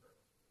งค์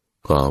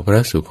ขอพร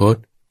ะสุคต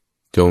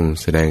จง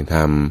แสดงธร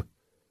รม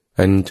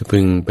อันจะพึ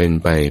งเป็น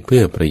ไปเพื่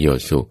อประโยช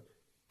น์สุข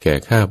แก่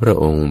ข้าพระ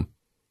องค์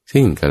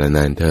สิ้นกาลน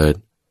านเถิด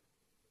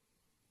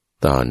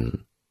ตอน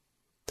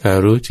ทา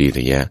รุจิ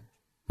ริยะ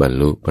บรร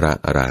ลุพระ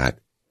อรหันต์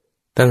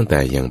ตั้งแต่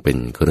ยังเป็น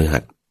คฤหั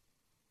สถ์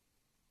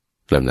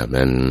ลำดับ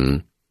นั้น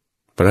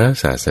พระ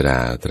ศาสดา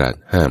ตรัส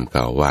ห้ามก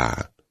ล่าวว่า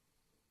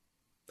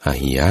พา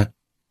หิยะ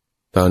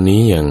ตอน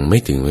นี้ยังไม่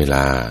ถึงเวล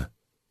า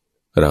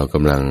เราก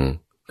ำลัง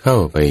เข้า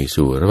ไป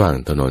สู่ระหว่าง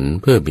ถนน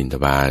เพื่อบิณฑ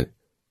บาต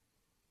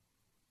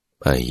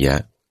พาหิยะ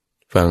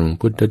ฟัง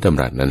พุทธด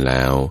ำรัสนั้นแ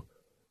ล้ว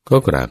ก็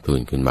กราบทู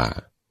ลขึ้นว่า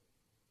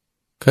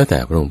ข้าแต่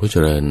พระองค์ผู้เจ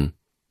ริญ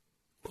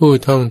ผู้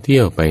ท่องเที่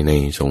ยวไปใน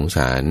สงส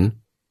าร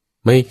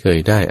ไม่เคย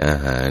ได้อา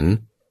หาร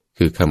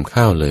คือคำ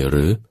ข้าวเลยห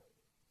รือ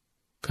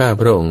ข้า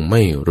พระองค์ไ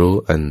ม่รู้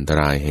อันต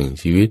รายแห่ง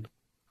ชีวิต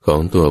ของ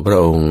ตัวพระ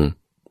องค์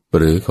ห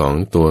รือของ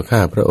ตัวข้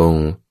าพระอง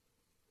ค์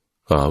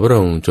ขอพระ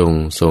องค์จง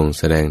ทรง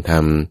แสดงธรร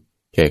ม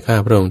แก่ข้า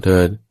พระองค์เถิ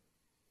ด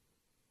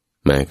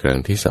แม้ครั้ง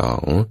ที่สอ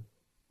ง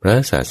พระ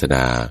ศาสด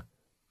า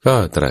ก็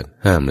ตรัส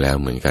ห้ามแล้ว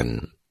เหมือนกัน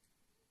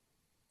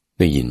ไ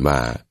ด้ยินว่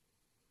า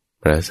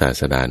พระศา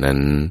สดานั้น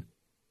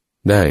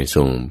ได้ท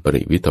รงป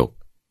ริวิตก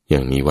อย่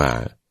างนี้ว่า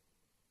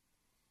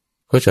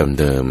ก็จำ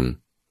เดิม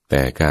แ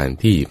ต่การ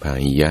ที่พา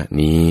หิยะ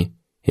นี้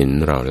เห็น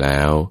เราแล้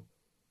ว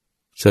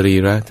สรี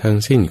ระทั้ง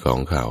สิ้นของ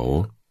เขา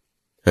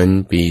อัน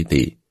ปี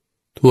ติ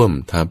ท่วม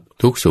ทับ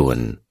ทุกส่วน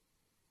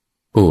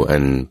ผู้อั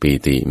นปี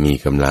ติมี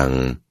กำลัง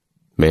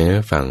แม้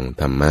ฟัง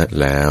ธรรมะ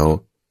แล้ว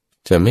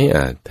จะไม่อ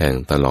าจแทง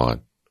ตลอด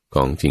ข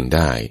องจริงไ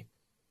ด้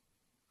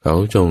เขา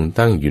จง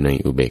ตั้งอยู่ใน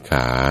อุเบกข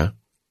า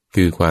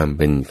คือความเ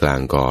ป็นกลา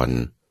งก่อน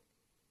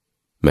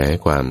แม้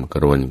ความก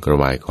ระวนกระ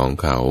วายของ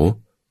เขา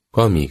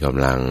ก็มีก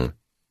ำลัง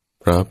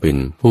เพราะเป็น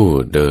ผู้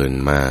เดิน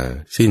มา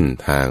สิ้น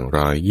ทาง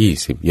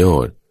120 โย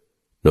ชน์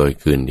โดย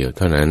คืนเดียวเ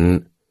ท่านั้น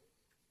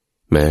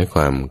แม้ค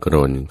วามกระ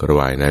วนกระ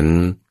วายนั้น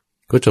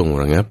ก็จง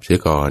ระงับเสีย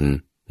ก่อน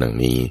ดัง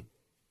นี้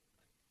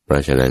เพรา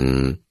ะฉะนั้น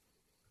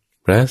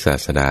พระศา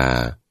สดา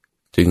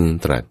จึง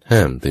ตรัสห้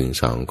ามถึง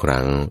2 ค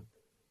รั้ง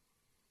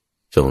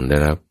จงได้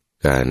รับ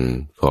การ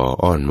ขอ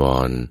อ้อนวอ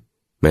น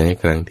แม้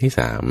ครั้งที่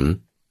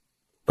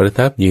3ประ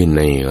ทับยืนใ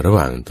นระห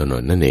ว่างถน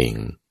นนั่นเอง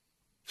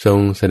ทรง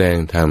แสดง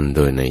ธรรมโด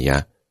ยนัยยะ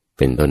เ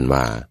ป็นต้น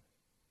ว่า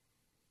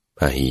พ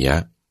าหิยะ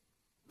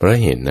เพราะ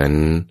เหตุนั้น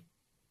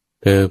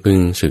เธอพึง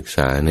ศึกษ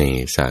าใน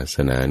ศาส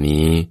นา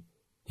นี้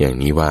อย่าง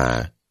นี้ว่า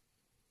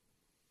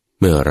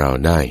เมื่อเรา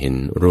ได้เห็น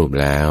รูป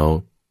แล้ว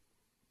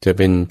จะเ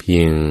ป็นเพี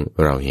ยง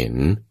เราเห็น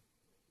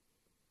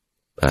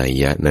พาหิ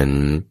ยะนั้น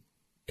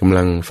กำ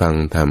ลังฟัง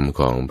ธรรม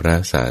ของพระ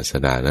ศาส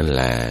ดานั่นแ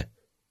ล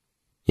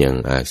ยัง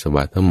อาสว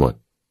ะทั้งหมด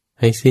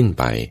ให้สิ้น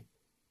ไป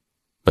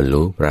บรร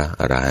ลุพระ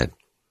อรหันต์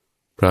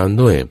พร้อม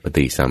ด้วยป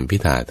ฏิสัมภิ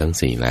ทาทั้ง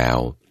4แล้ว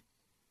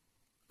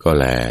ก็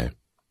แล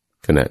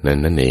ขณะนั้น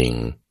นั่นเอง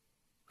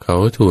เขา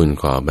ทูล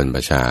ขอบรรพ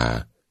ชา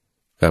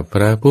กับพ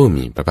ระผู้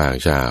มีพระภาค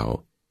เจ้า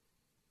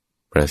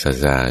พระศาส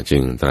ดาจึ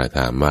งตรัสถ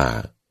ามว่า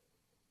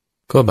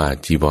ก็บาท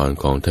จีวร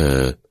ของเธอ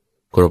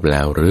ครบแ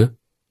ล้วหรือ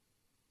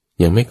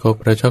ยังไม่ครบ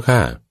พระเจ้าข้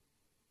า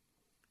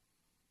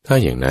ถ้า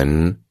อย่างนั้น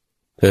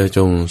เธอจ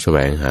งแสว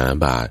งหา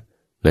บาท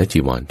และจี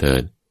วรเถิ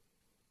ด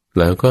แ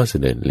ล้วก็เส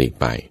ด็จหลีก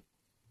ไป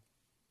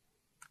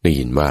ได้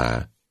ยินว่า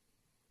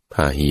พ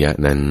าหิยะ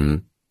นั้น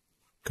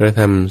กระท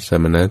ำส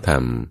มณธรร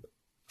ม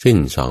สิ้น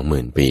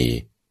20,000 ปี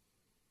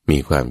มี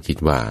ความคิด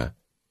ว่า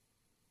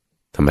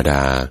ธรรมด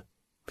า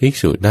ภิก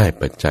ษุได้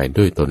ปัจจัย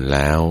ด้วยตนแ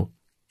ล้ว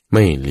ไ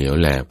ม่เหลียว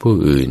แลผู้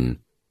อื่น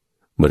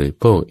บริ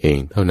โภคเอง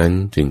เท่านั้น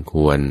จึงค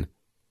วร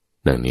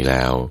ดังนี้แ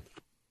ล้ว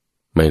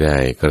ไม่ได้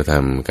กระท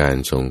ำการ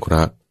สงเคร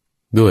าะห์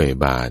ด้วย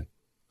บาท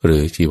หรื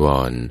อจีว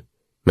ร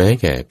แม้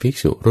แก่ภิก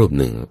ษุรูป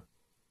หนึ่ง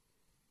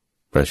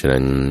เพราะฉะ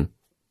นั้น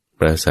พ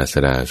ระศาส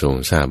ดาทรง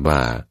ทราบว่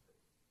า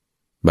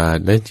บาท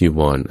และจีว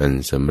รอัน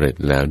สำเร็จ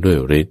แล้วด้วย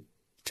ฤทธิ์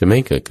จะไม่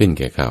เกิดขึ้น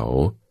แก่เขา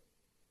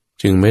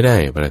จึงไม่ได้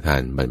ประทา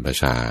นบรรพ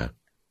ชา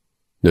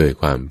ด้วย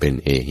ความเป็น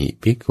เอหิ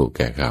ภิกขุแ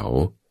ก่เขา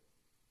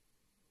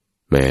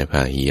แม้พ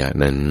าหิยะ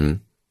นั้น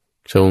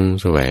ทรง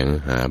แสวง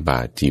หาบา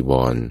ทจีว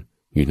ร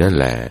อยู่นั่น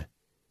แล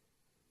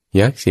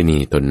ยักษินี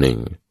ตนหนึ่ง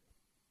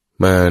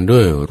มาด้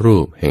วยรู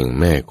ปแห่ง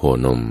แม่โค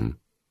นม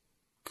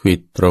ขวิ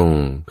ดตรง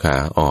ขา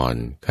อ่อน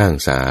ข้าง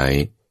ซ้าย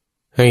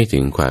ให้ถึ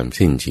งความ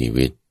สิ้นชี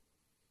วิต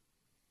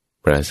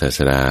พระศาส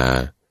ดา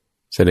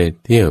เสด็จ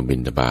เที่ยวบิ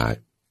ณฑบาต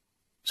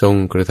ทรง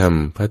กระท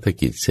ำภัต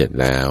กิจเสร็จ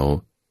แล้ว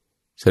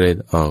เสด็จ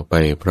ออกไป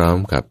พร้อม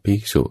กับภิ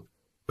กษุ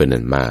เป็นอั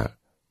นมาก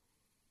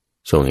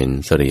ทรงเห็น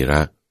สรีร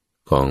ะ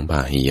ของพ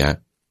าหิยะ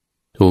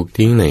ถูก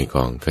ทิ้งในก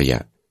องขยะ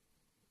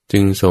จึ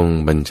งทรง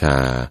บัญชา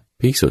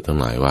ภิกษุทั้ง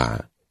หลายว่า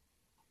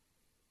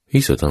ภิ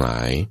กษุทั้งหลา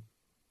ย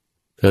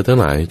เธอทั้ง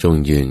หลายจง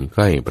ยืนใก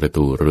ล้ประ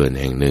ตูเรือน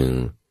แห่งหนึ่ง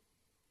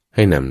ใ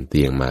ห้นำเ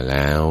ตียงมาแ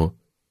ล้ว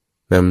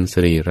นำส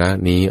รีระ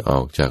นี้ออ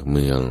กจากเ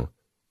มือง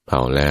เผ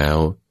าแล้ว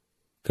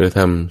กระท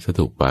ำส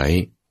ถูปไว้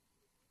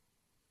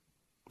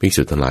ภิก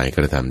ษุทั้งหลายก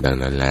ระทำดัง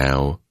นั้นแล้ว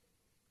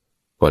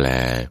ก็แล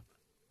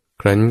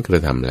ครั้นกร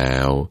ะทำแล้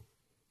ว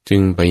จึ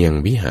งไปยัง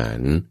วิหา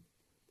ร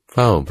เ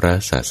ฝ้าพระ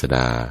ศาสด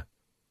า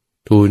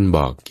ทูลบ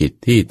อกกิจ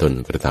ที่ตน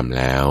กระทำ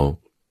แล้ว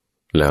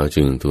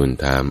จึงทูล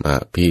ถามอ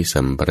ภิ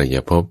สัมปราย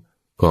ภพ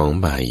ของ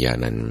พาหิยะ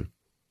นั้น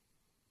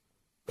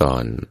ตอ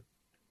น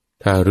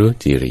ทารุ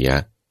จิริยะ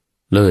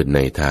เลิศใน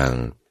ทาง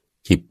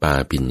คิปปา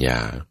ปิญญา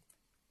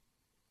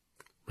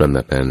ลำ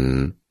ดับนั้น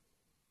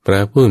พร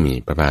ะผู้มี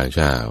พระภาคเ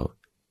จ้า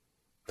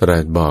ตรั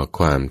สบอก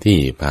ความที่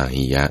พา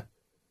หิยะ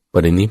ป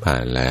รินิพพา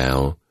นแล้ว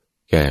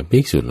แก่ภิ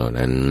กษุเหล่า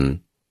นั้น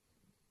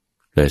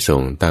และทร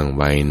งตั้งไ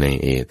ว้ใน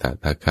เอต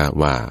ทัคคะ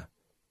ว่า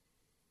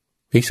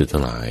ภิกษุทั้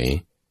งหลาย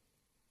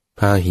พ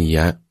าหิย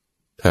ะ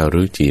ทา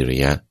รุจิริ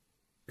ยะ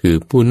คือ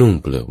ผู้นุ่ง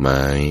เปลือกไ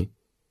ม้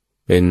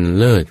เป็น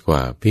เลิศกว่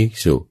าภิก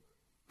ษุ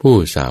ผู้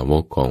สาว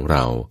กของเร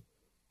า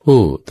ผู้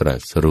ตรั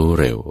สรู้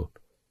เร็ว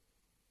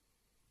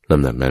ล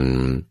ำดับนั้น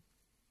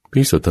ภิ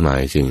กษุทั้งหลา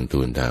ยจึงทู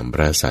ลถามพ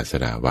ระศาส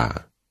ดาว่า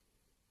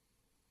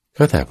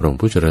ข้าแต่พระองค์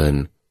ผู้เจริญ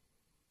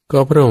ก็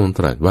พระองค์ต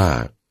รัสว่า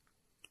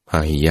พา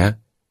หิยะ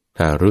ท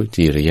ารุ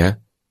จิริยะ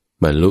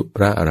บรรลุพ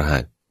ระอรหั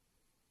นต์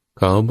เ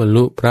ขาบรร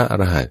ลุพระอ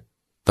รหันต์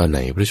ตอนไหน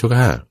พระเจ้า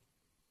ข้า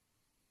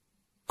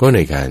ก็ใน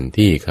การ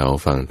ที่เขา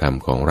ฟังธรรม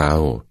ของเรา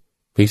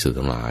ภิกษุ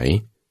ทั้งหลาย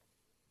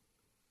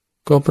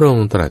ก็พระอง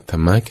ค์ตรัสธร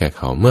รมะแก่เ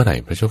ขาเมื่อไหร่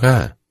พระเจ้าข้า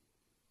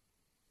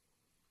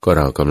ก็เ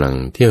รากำลัง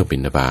เที่ยวบิ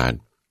ณฑบาต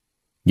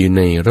อยู่ใ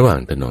นระหว่าง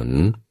ถนน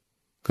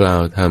กล่า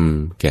วธรรม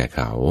แก่เ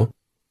ขา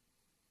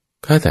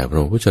ข้าแต่พระ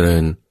องค์ผู้เจริ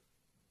ญ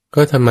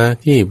ก็ธรรมะ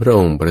ที่พระอ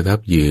งค์ประทับ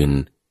ยืน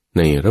ใ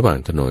นระหว่าง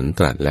ถนนต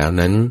รัสแล้ว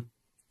นั้น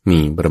มี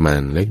ประมา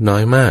ณเล็กน้อ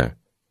ยมาก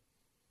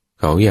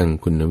เขายัง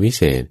คุณวิเ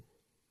ศษ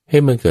ให้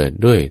มันเกิด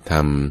ด้วยธร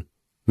รม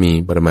มี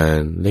ประมาณ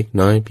เล็ก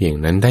น้อยเพียง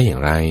นั้นได้อย่า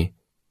งไร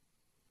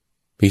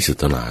ภิกษุ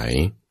ทั้งหลาย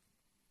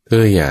เธ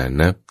ออย่า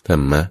นับธร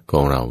รมะขอ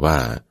งเราว่า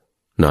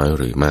น้อย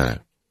หรือมาก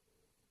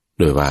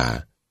โดยว่า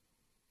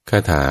คา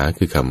ถา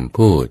คือคำ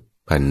พูด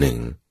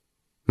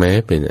1,000แม้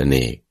เป็นอเน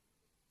ก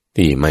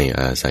ที่ไม่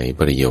อาศัย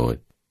ประโยช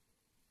น์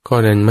ข้อ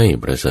นั้นไม่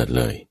ประเสริฐ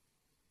เลย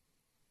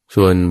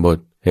ส่วนบท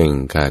แห่ง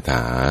คาถ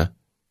า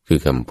คือ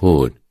คำพู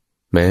ด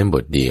แม้บ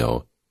ทเดียว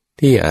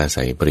ที่อา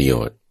ศัยประโย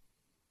ชน์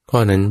ข้อ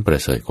นั้นปร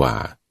ะเสริฐกว่า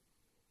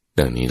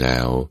ดังนี้แล้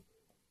ว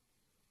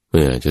เ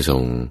มื่อจะทร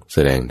งแส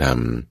ดงธรรม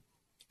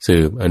สื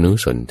บอนุ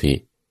สนธิ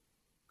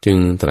จึง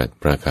ตรัส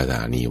พระคาถา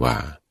นี้ว่า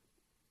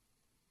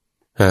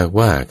หาก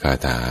ว่าคา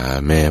ถา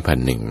แม้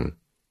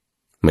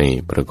1,000ไม่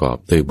ประกอบ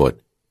ด้วยบท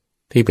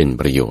ที่เป็น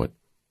ประโยชน์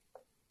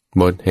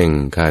บทแห่ง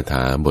คาถ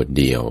าบท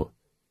เดียว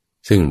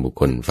ซึ่งบุค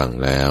คลฟัง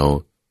แล้ว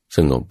ส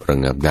งบระ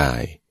งับได้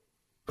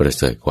ประเ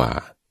สริฐกว่า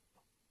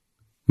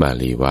บา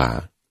ลีว่า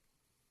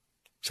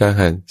ส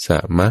หัสส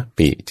มะ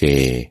ปิเจ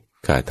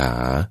คาถา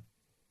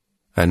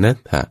อนัต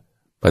ถ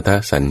ปท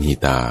สันหิ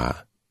ตา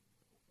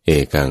เอ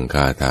กังค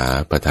าถา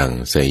ปทัง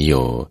เสยโย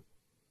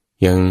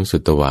ยังสุ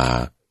ตวา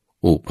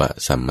อุป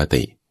สัมม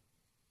ติ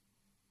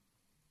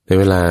ใน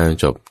เวลา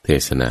จบเท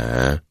ศนา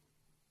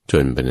จ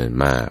นเป็นอัน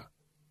มาก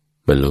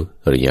บรรลุ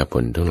อริยผ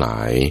ลทั้งหลา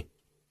ย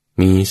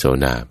มีโส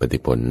ดาปัตติ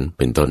ผลเ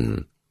ป็นต้น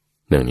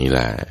ดังนี้แล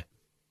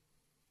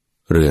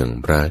เรื่อง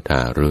พระท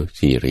ารุ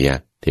จีริย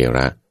เถร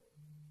ะ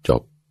จ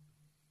บ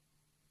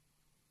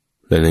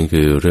และนั่น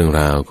คือเรื่อง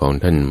ราวของ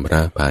ท่านพร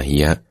ะพาหิ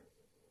ยะ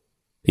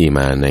ที่ม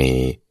าใน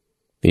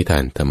นิทา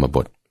นธรรมบ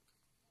ท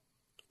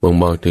บ่ง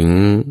บอกถึง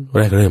แ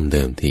รกเริ่มเ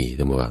ดิมที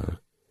ท่านผู้ฟัง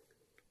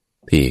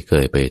ที่เค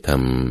ยไปท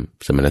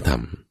ำสมณธรร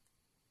ม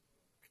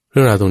เรื่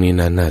องราวตรงนี้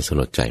น่าส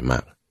ลดใจมา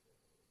ก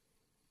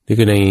นี่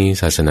คือใน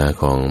ศาสนา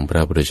ของพร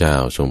ะพุทธเจ้า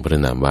ทรงพระ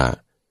นามว่า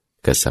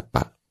กัสสป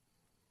ะ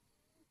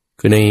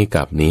คือใน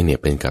กัปนี้เนี่ย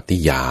เป็นกัปที่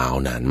ยาว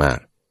นานมาก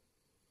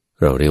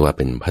เราเรียกว่าเ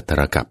ป็นภัท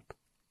รกัป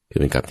คือ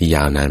เป็นกัปที่ย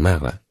าวนานมาก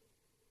ละ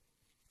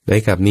ใน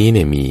กัปนี้เ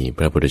นี่ยมีพ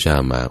ระพุทธเจ้า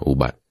มาอุ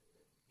บัติ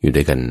อยู่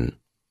ด้วยกัน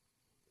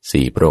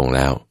4 พระองค์แ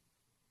ล้ว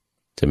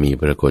จะมี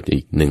ปรากฏอี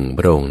ก1 พ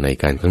ระองค์ใน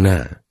การข้างหน้า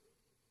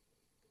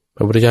พ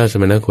ระพุทธเจ้าส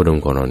มณโคดม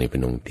ของเราเนี่ยเป็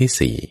นองค์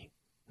ที่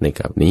4ใน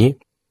กัปนี้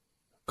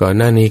ก่อน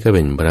หน้านี้ก็เ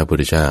ป็นพระพุท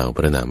ธเจ้าพ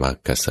ระนามว่า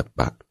กัสสป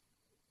ะ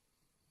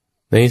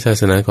ในศา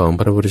สนาของ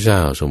พระพุทธเจ้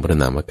าทรงพระ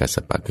นามว่ากัสส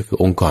ปะก็คือ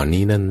องค์ก่อน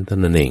นี้นั่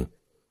นเอง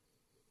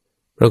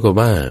ปรากฏ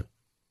ว่า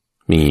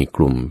มีก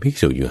ลุ่มภิก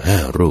ษุอยู่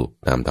5 รูป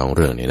ตามท้องเ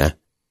รื่องเนี่ยนะ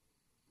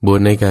บวช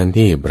ในการ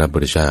ที่พระพุท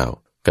ธเจ้า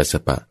กัสส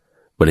ปะ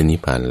ปรินิพ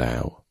พานแล้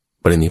ว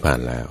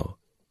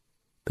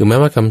ถึงแม้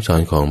ว่าคำสอ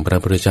นของพระ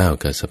พุทธเจ้า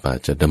กัสสปะ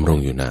จะดำรง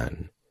อยู่นาน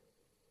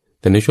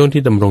แต่ในช่วง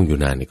ที่ดำรงอยู่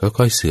นานเนี่ยก็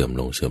ค่อยเสื่อม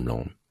ล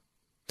ง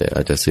แต่อ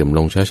าจจะเสื่อมล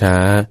งช้า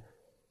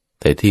ๆ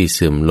แต่ที่เ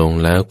สื่อมลง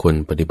แล้วคน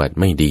ปฏิบัติ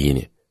ไม่ดีเ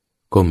นี่ย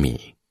ก็มี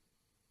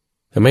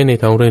แต่ไม่ใน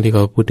ท้องเรื่องที่เข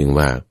าพูดถึง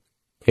ว่า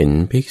เห็น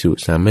ภิกษุ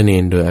สามเณ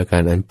รโดยอากา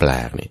รอันแปล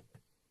กเนี่ย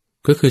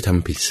ก็คือท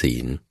ำผิดศี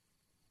ล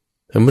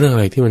ทำเรื่องอะ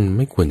ไรที่มันไ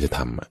ม่ควรจะท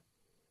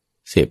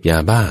ำเสพยา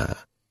บ้า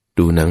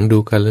ดูหนังดู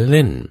การเ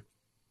ล่น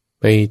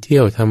ไปเที่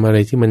ยวทำอะไร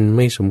ที่มันไ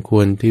ม่สมค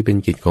วรที่เป็น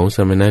กิจของส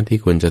มณะที่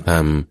ควรจะท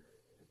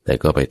ำแต่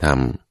ก็ไปท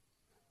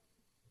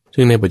ำ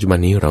ซึ่งในปัจจุบัน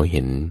นี้เราเ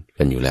ห็น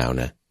กันอยู่แล้ว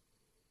นะ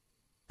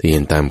ที่เห็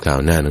นตามข่าว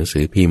หน้าหนังสื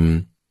อพิมพ์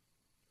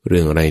เรื่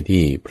องอะไร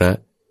ที่พระ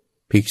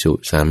ภิกษุ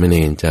สามเณ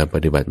รจะป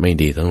ฏิบัติไม่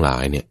ดีทั้งหลา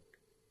ยเนี่ย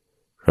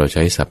เราใ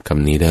ช้ศัพท์ค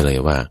ำนี้ได้เลย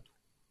ว่า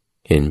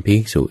เห็นภิ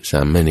กษุสา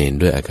มเณร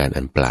ด้วยอาการ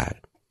อันแปลก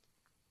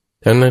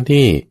ทั้งนั้น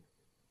ที่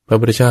พระ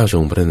พุทธเจ้าทร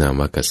งพระนาม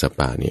ว่ากัสสป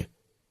ะเนี่ย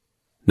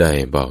ได้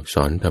บอกส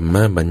อนธรรม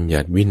ะบัญ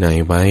ญัติวินัย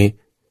ไว้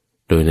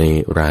โดยใน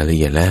รายละเ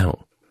อียดแล้ว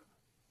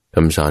ค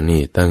ำสอน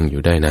นี่ตั้งอ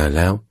ยู่ได้นานแ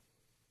ล้ว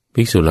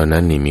ภิกษุเหล่า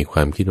นั้นนี่มีคว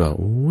ามคิดว่า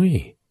อุ้ย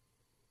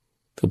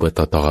ถ้าเปิด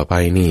ต่อไป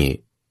นี่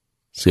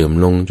เสื่อม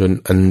ลงจน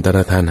อันตร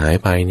ธานหาย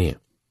ไปเนี่ย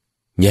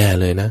แย่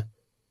เลยนะ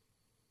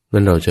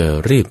งั้นเราจะ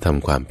รีบท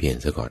ำความเพียร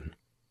ซะก่อน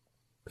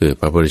คือ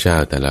พระพุทธเจ้า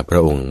แต่ละพร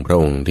ะอง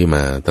ค์ที่ม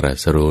าตรั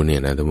สรู้เนี่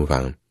ยนะท่านผู้ฟั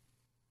ง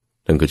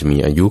ท่านก็จะมี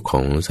อายุขอ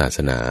งศาส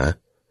นา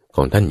ข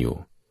องท่านอยู่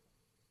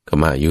ค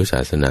ำว่าอายุศา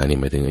สนานี่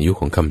หมายถึงอายุ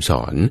ของคำส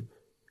อน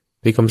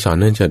ที่คำสอน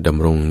นั้นจะด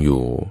ำรงอ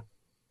ยู่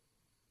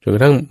จนกร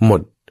ะทั่งหม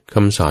ดค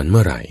ำสอนเ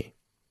มื่อไหร่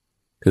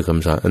คือค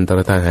ำสอนอันตร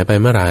ธานหายไป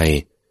เมื่อไหร่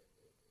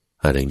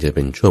อาจจะเ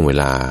ป็นช่วงเว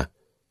ลา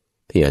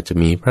ที่อาจจะ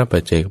มีพระปั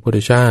จเจกพุทธ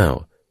เจ้า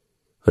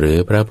หรือ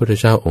พระพุทธ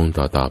เจ้าองค์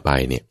ต่อไป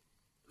เนี่ย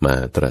มา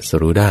ตรัส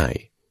รู้ได้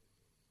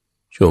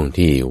ช่วง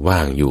ที่ว่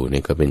างอยู่เนี่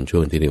ยก็เป็นช่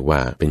วงที่เรียกว่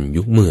าเป็น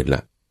ยุคมืดล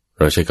ะเ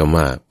ราใช้คำ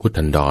ว่าพุท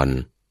ธันดร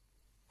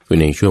คือ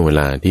ในช่วงเว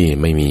ลาที่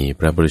ไม่มี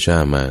พระพุทธเจ้า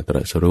มาต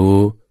รัสรู้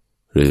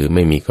หรือไ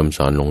ม่มีคำส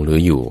อนหลงเหลือ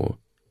อยู่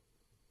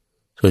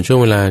ส่วนช่วง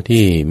เวลา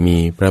ที่มี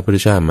พระพุทธ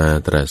เจ้ามา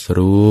ตรัส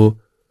รู้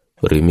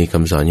หรือมีค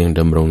ำสอนยัง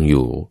ดำรงอ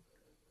ยู่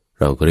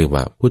เราก็เรียก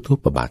ว่าพุทธุ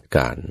ปบาทก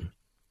าร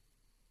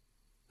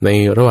ใน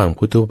ระหว่าง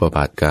พุทธุปบ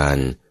าทการ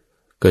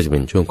ก็จะเป็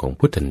นช่วงของ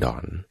พุทธันด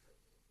ร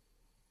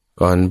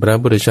ก่อนพระ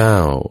พุทธเจ้า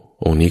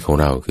องค์นี้ของ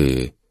เราคือ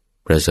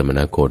พระสมณ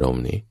โคดม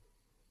นี้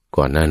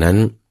ก่อนหน้านั้น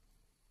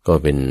ก็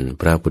เป็น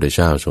พระพุทธเ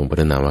จ้าทรงพร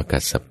ะนามว่ากั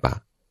สสปะ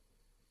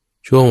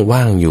ช่วง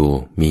ว่างอยู่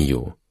มีอ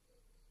ยู่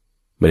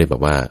ไม่ได้บอ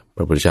กว่าพ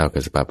ระพุทธเจ้ากั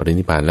สสปะปริ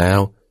นิพพานแล้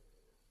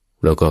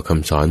วก็ค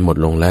ำสอนหมด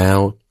ลงแล้ว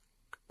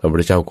พระพุท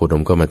ธเจ้าโคด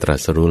มก็มาตรั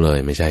สรู้เลย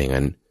ไม่ใช่อย่าง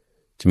นั้น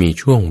จะมี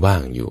ช่วงว่า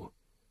งอยู่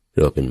เรี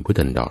ยกว่าเป็นพุท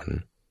ธันดร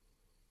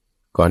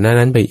ก่อนหน้า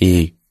นั้นไปอี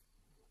ก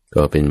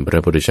ก็เป็นพระ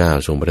พุทธเจ้า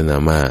ทรงพระนา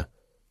มว่า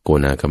โก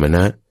นาคัมมน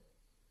ะ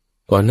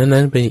ก่อนหน้า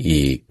นั้นไป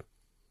อีก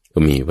ก็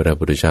มีพระ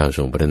พุทธเจ้าท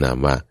รงพระนาม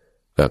ว่า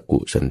กักกุ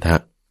สันทะ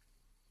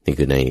นี่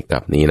คือในกลั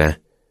บนี้นะ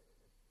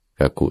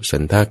กักกุสั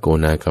นทะโก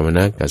นาคัมมน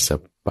ะกัสส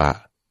ปะ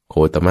โค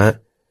ตมะ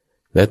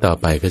และต่อ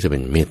ไปก็จะเป็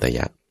นเมตย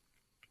ะ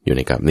อยู่ใ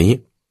นกลับนี้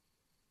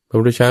พระ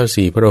พุทธเจ้า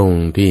สี่พระอง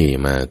ค์ที่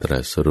มาตรั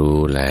สรู้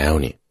แล้ว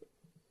เนี่ย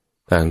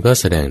ต่างก็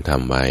แสดงธรร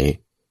มไว้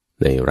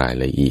ในราย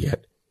ละเอียด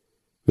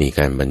มีก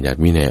ารบัญญัติ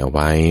วินัยเอาไ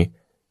ว้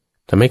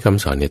ทำให้ค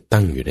ำสอนเนี่ย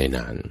ตั้งอยู่ได้น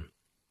าน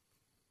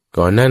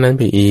ก่อนหน้านั้นไ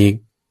ปอีก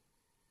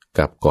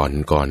กับก่อ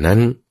นนั้น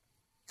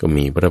ก็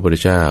มีพระพุทธ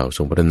เจ้าท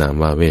รงพระนาม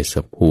ว่าเวสส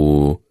ภู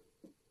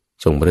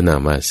ทรงพระนาม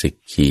ว่าสิก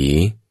ขี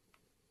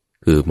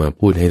คือมา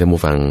พูดให้ท่าน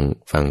ผู้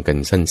ฟังกัน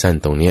สั้น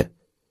ๆตรงเนี้ย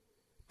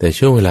แต่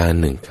ช่วงเวลา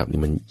หนึ่งกับ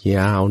นี่มันย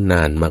าวน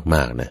านม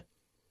ากๆนะ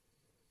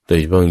โดย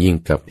เฉพาะยิ่ง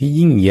กับที่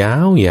ยิ่งยา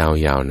ว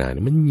นาน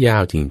มันยา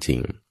วจริง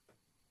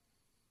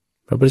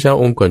ๆพระพุทธเจ้า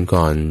องค์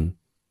ก่อน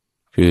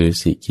คือ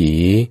สิกขี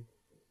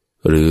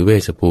หรือเว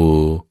สสภู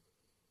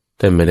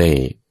ท่านไม่ได้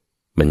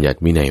บัญญัติ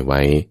วินัยไ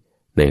ว้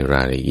ในร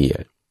ายละเอีย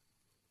ด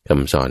ค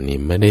ำสอนนี้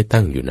ไม่ได้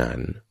ตั้งอยู่นาน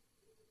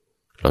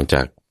หลังจ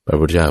ากพระ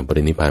พุทธเจ้าป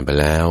รินิพพานไป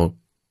แล้ว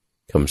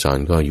คำสอน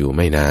ก็อยู่ไ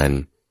ม่นาน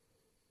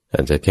อ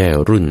าจจะแค่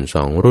รุ่น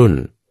2รุ่น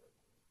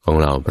ของ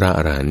เหล่าพระอ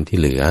รหันต์ที่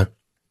เหลือ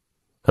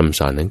คำส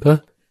อนนั้นก็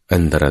อั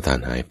นตรธาน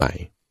หายไป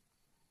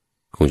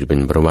คงจะเป็น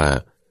เพราะว่า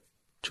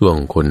ช่วง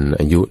คน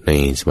อายุใน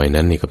สมัย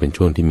นั้นนี่ก็เป็น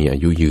ช่วงที่มีอา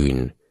ยุยืน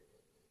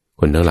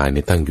คนทั้งหลาย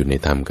นี่ตั้งอยู่ใน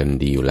ธรรมกัน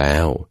ดีอยู่แล้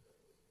ว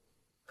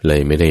เล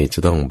ยไม่ได้จะ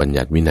ต้องบัญ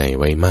ญัติวินัย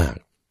ไว้มาก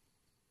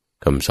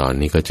คำสอน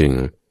นี้ก็จึง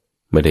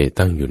ไม่ได้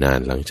ตั้งอยู่นาน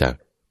หลังจาก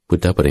พุท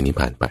ธปรินิพ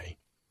พานไป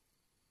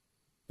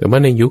แต่ว่า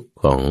ในยุค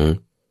ของ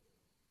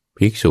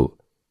ภิกษุ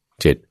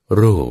7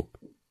รูป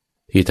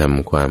ที่ท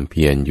ำความเ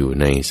พียรอยู่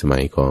ในสมั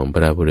ยของพ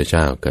ระพุทธเ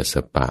จ้ากัสส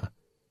ปะ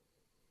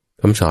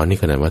คำสอนนี้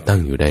ขนาดว่าตั้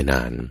งอยู่ได้น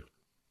าน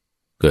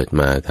เกิด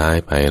มาท้าย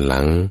ภายหลั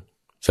ง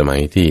สมั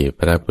ยที่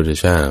พระพุทธ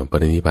เจ้าป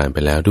รินิพพานไป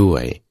แล้วด้ว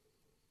ย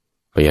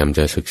พยายามจ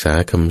ะศึกษา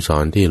คำสอ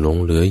นที่หลง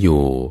เหลืออ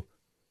ยู่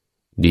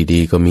ดี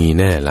ๆก็มี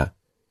แน่ละ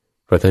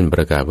เพราะท่านป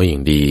ระกาศว่าอย่า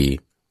งดี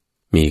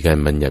มีการ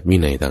บัญญัติวิ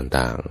นัย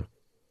ต่าง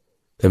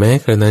ๆแต่แม้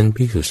กระนั้น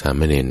ภิกษุสา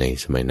มเณรใน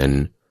สมัยนั้น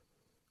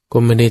ก็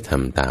ไม่ได้ท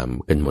ำตาม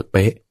กันหมดเ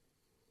ป๊ะ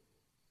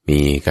มี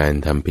การ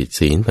ทำผิด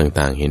ศีล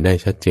ต่างๆเห็นได้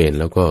ชัดเจน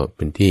แล้วก็เ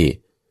ป็นที่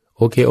โ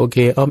อเค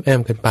อ้อมแอ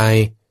มกันไป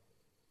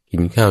กิ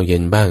นข้าวเย็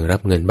นบ้างรั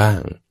บเงินบ้า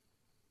ง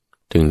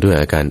ถึงด้วย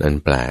อาการอัน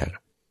แปลก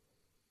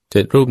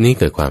7รูปนี้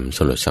เกิดความส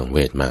ลดสังเว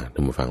ชมากท่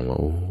านผู้ฟังว่า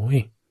โอ้ย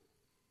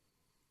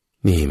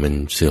นี่มัน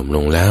เสื่อมล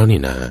งแล้วนี่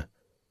นะ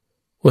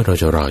ว่าเรา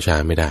จะรอช้า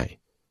ไม่ได้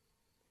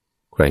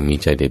ใครมี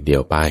ใจเด็ดเดี่ย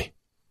วไป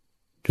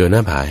เจอหน้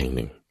าผาแห่งห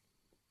นึ่ง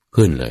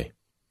ขึ้นเลย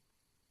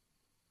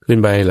ขึ้น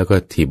ไปแล้วก็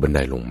ถีบบันได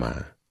ลงมา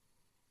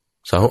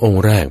2อง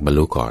ค์แรกบรร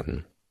ลุก่อน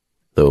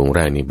ตัวองค์แร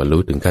กนี่บรรลุ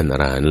ถึงขั้นอ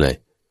รหันต์เลย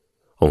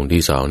องค์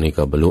ที่2นี่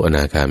ก็บรรลุอน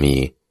าคามี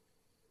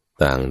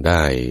ต่างไ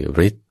ด้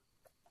ฤทธิ์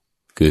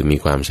คือมี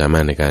ความสามา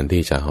รถในการ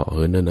ที่จะเหาะเ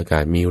หินเดินอากา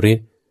ศมีฤท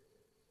ธิ์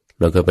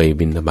แล้วก็ไป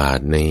บิณฑบาต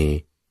ใน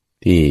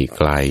ที่ไ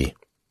กล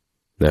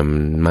น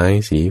ำไม้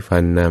สีฟั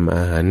นนำอ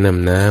าหารน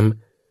ำน้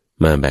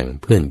ำมาแบ่ง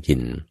เพื่อนกิ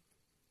น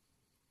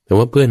แต่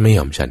ว่าเพื่อนไม่ย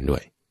อมฉันด้ว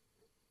ย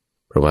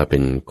เพราะว่าเป็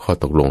นข้อ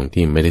ตกลง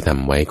ที่ไม่ได้ท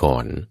ำไว้ก่อ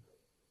น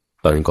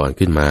ตอนก่อน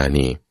ขึ้นมา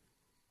นี่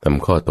ท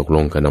ำข้อตกล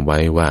งกันเอาไว้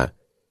ว่า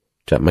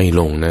จะไม่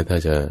ลงนะถ้า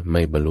จะไ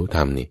ม่บรรลุธร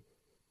รมนี่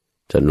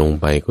จะลง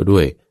ไปก็ด้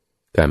วย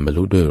การบรร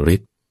ลุด้วยฤ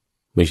ทธิ์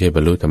ไม่ใช่บร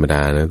รลุธรรมด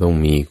านะต้อง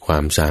มีควา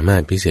มสามาร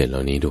ถพิเศษเหล่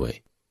านี้ด้วย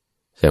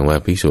แสดงว่า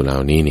ภิกษุเหล่า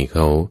นี้นี่เข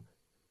า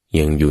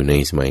ยังอยู่ใน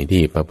สมัย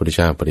ที่พระพุทธเ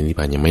จ้าปรินิพพ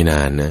านยังไม่น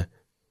านนะ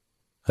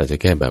อาจจะ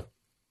แค่แบบ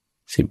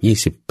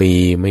10-20 ปี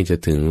ไม่จะ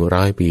ถึง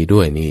100 ปีด้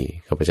วยนี่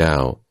ข้าพเจ้า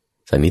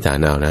สันนิษฐาน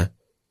เอานะ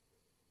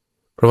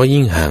เพราะว่า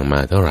ยิ่งห่างมา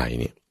เท่าไหร่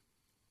เนี่ย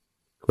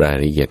ราย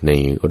ละเอียดใน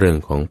เรื่อง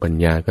ของปัญ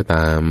ญาก็ต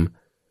าม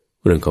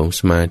เรื่องของ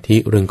สมาธิ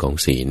เรื่องของ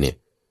ศีลเนี่ย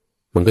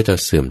มันก็จะ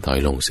เสื่อมถอย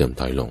ลง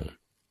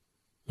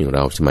อย่างเร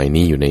าสมัย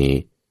นี้อยู่ใน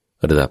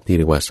ระดับที่เ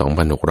รียกว่า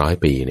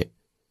 2,600 ปีเนี่ย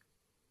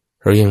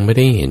เรายังไม่ไ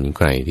ด้เห็นใ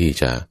ครที่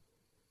จะ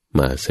ม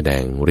าแสด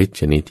งฤทธิ์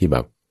ชนิดที่แบ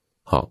บ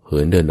เหาะเหิ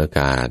นเดินอา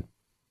กาศ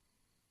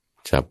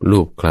จับลู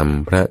บคล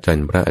ำพระจัน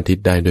ทร์พระอาทิต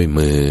ย์ได้ด้วย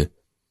มือ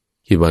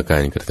คิดว่ากา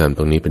รกระทำต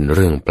รงนี้เป็นเ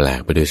รื่องแปล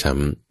กไปด้วยซ้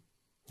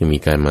ำยังมี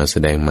การมาแส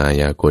ดงมา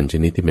ยากลช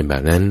นิดที่เป็นแบ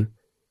บนั้น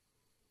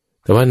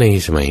แต่ว่าใน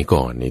สมัย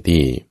ก่อนเนี่ย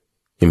ที่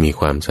ยังมี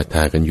ความศรัทธ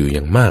ากันอยู่อ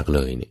ย่างมากเล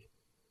ยเนี่ย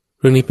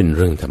เรื่องนี้เป็นเ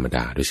รื่องธรรมด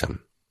าด้วยซ้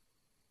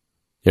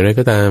ำอย่างไร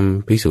ก็ตาม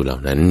ภิกษุเหล่า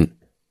นั้น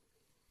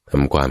ท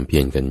ำความเพี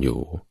ยรกันอยู่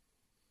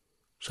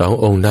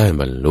2 องค์ได้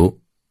บรรลุ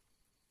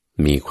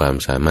มีความ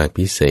สามารถ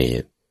พิเศ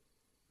ษ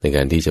ในก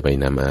ารที่จะไป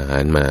นำอาหา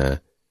รมา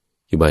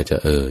คิดว่าจะ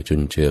จุ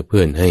นเจือเ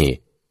พื่อนให้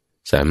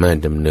สามารถ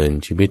ดำเนิน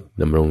ชีวิต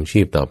ดำรงชี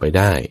พต่อไปไ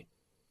ด้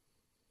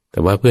แต่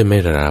ว่าเพื่อนไม่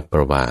รับเพ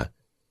ราะว่า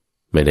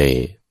ไม่ได้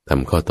ท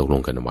ำข้อตกล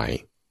งกันไว้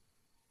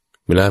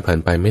เวลาผ่าน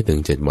ไปไม่ถึง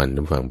7 วัน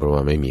ท่านฟังเพราะว่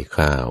าไม่มี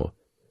ข้าว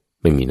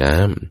ไม่มีน้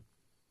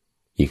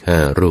ำอีก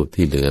5 รูป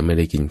ที่เหลือไม่ไ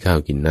ด้กินข้าว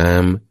กินน้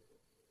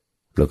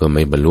ำแล้วก็ไ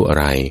ม่บรรลุอะ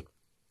ไร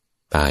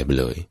ตายไป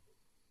เลย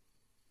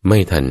ไม่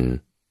ทัน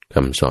ค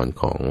ำสอน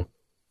ของ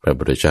พระ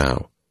พุทธเจ้า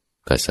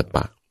กัสสป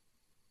ะ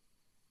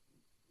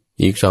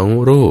อีก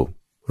2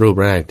 รูป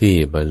แรกที่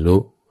บรรลุ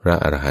พระ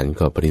อรหันต์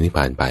ก็ปรินิพพ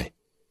านไป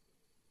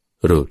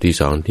รูปที่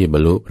2ที่บร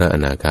รลุพระอ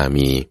นาคา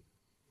มี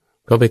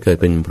ก็ไปเกิด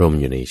เป็นพรหม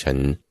อยู่ในชั้น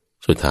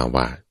สุทธาว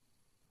าส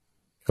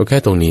ก็แค่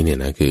ตรงนี้เนี่ย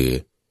นะคือ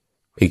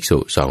ภิกษุ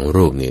2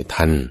 รูปเนี่ย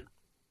ทัน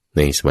ใ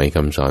นสมัยค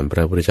ำสอนพร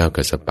ะพุทธเจ้า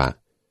กัสสปะ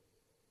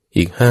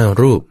อีก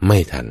5 รูปไม่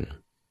ทัน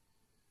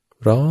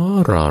รอ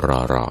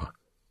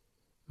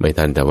ไม่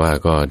ทันแต่ว่า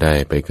ก็ได้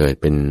ไปเกิด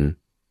เป็น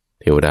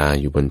เทวดา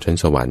อยู่บนชั้น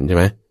สวรรค์ใช่ไ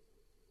หม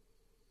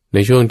ใน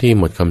ช่วงที่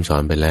หมดคำสอ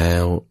นไปแล้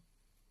ว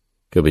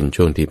ก็เป็น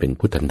ช่วงที่เป็น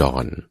พุทธันด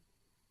ร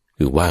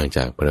คือว่างจ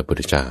ากพระพุท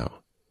ธเจ้า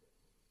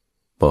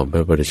พอพร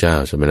ะพุทธเจ้า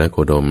สมณโค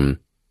ดม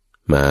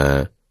มา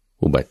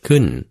อุบัติ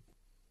ขึ้น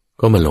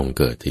ก็มาลง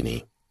เกิดที่นี้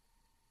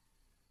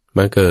ม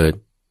าเกิด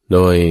โด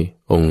ย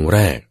องค์แร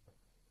ก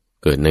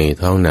เกิดใน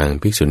ท้องนาง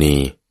ภิกษุณี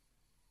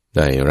ไ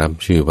ด้รับ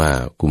ชื่อว่า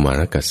กุมา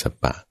รกัสส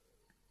ปะ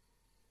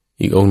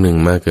อีกองค์หนึ่ง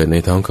มาเกิดใน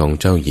ท้องของ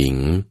เจ้าหญิง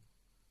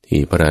ที่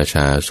พระราช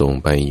าส่ง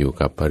ไปอยู่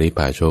กับปริพ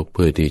าชกเ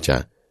พื่อที่จะ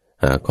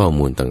หาข้อ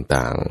มูล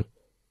ต่าง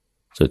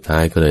ๆสุดท้า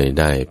ยก็เลย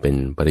ได้เป็น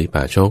ปริพ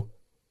าชก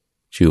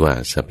ชื่อว่า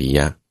สปิย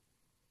ะ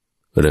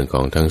เรื่องข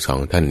องทั้ง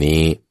2 ท่าน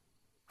นี้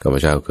ข้าพ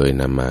เจ้าเคย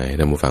นำมาให้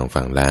ท่านผู้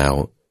ฟังแล้ว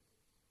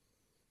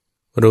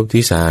รูป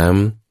ที่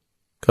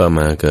3ก็ม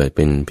าเกิดเ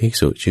ป็นภิก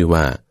ษุชื่อ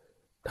ว่า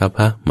ทัพพ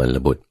มัลล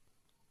บุตร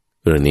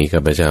เรื่องนี้ข้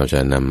าพเจ้าจะ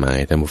นำมาใ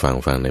ห้ท่านผู้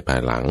ฟังในภา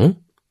ยหลัง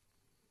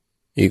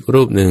อีก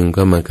รูปหนึ่ง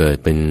ก็มาเกิด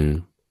เป็น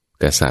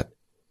กษัตริย์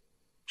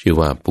ชื่อ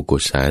ว่าปุกุ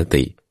สา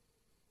ติ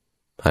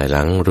ภายห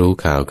ลังรู้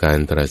ข่าวการ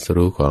ตรัส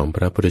รู้ของพ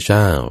ระพุทธเ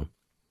จ้า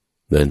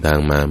เดินทาง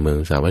มาเมือง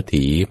สาวัต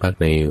ถีพัก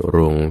ในโร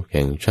งแ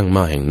ห่งช่างห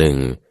ม้อแห่งหนึ่ง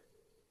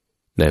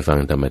ได้ฟัง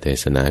ธรรมเท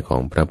ศนาขอ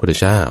งพระพุทธ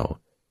เจ้า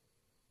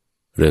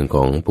เรื่องข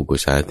องปุกุ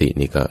สาติ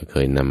นี่ก็เค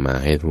ยนำมา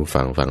ให้ท่านผู้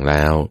ฟังแ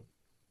ล้ว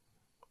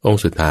อง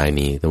ค์สุดท้าย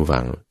นี้ท่านผู้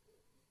ฟัง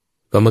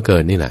ก็มาเกิ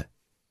ดนี่แหละ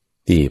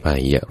ที่พา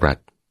หิยรัฐ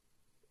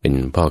เป็น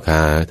พ่อค้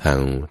าทาง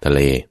ทะเล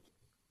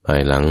ภา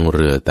ยหลังเ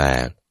รือแต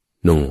ก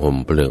นุ่งห่ม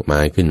เปลือกไม้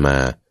ขึ้นมา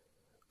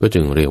ก็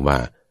จึงเรียกว่า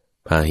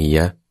พาหิย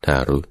ทา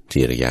รุ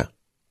จิรยะ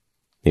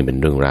นี่เป็น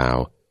เรื่องราว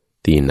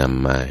ที่น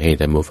ำมาให้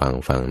ท่านผู้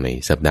ฟังใน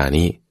สัปดาห์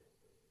นี้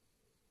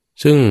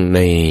ซึ่งใน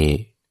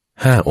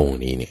5 องค์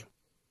นี้เนี่ย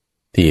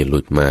ที่หลุ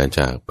ดมาจ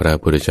ากพระ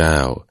พุทธเจ้า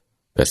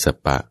กัสส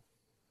ปะ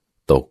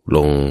ตกล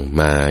ง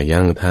มายั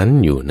งทัน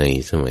อยู่ใน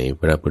สมัย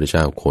พระพุทธเจ้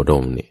าโคด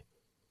มเนี่ย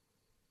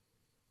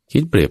คิ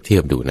ดเปรียบเทีย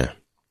บดูนะ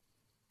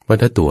ว่า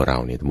ถ้าตัวเรา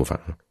เนี่ยท่านผู้ฟั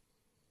ง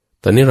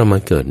ตอนนี้เรามา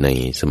เกิดใน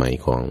สมัย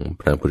ของ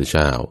พระพุทธเ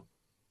จ้า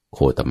โค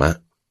ตมะ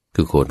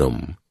คือโคดม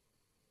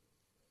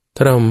ถ้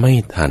าเราไม่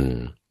ทัน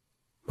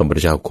พระพุทธ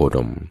เจ้าโคด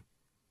ม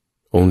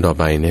องค์ต่อ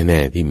ไปแน่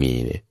ๆที่มี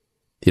เนี่ย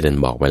ที่ท่าน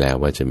บอกไว้แล้ว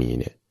ว่าจะมี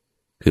เนี่ย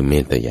คือเม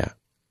ตยะ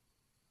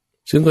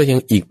ซึ่งก็ยัง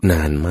อีกน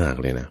านมาก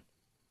เลยนะ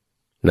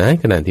นาน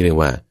ขนาดที่เรียก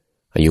ว่า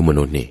อายุม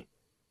นุษย์นี่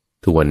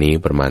ทุกวันนี้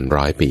ประมาณ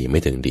100 ปีไม่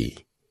ถึงดี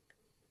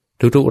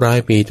ทุกๆ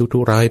100 ปีทุ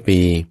กๆ100 ปี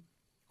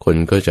คน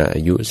ก็จะอ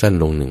ายุสั้น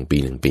ลง1 ปี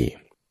1 ปี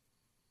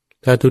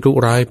ถ้าทุก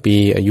ๆ100 ปี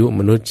อายุ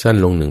มนุษย์สั้น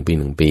ลง1 ปี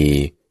1 ปี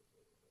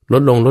ล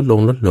ดลง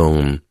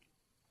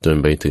จน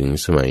ไปถึง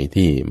สมัย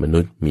ที่มนุ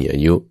ษย์มีอา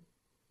ยุ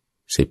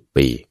10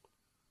 ปี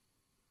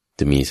จ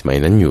ะมีสมัย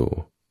นั้นอยู่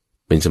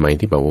เป็นสมัย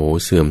ที่แบบโอ้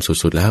เสื่อม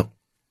สุดๆแล้ว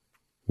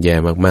แย่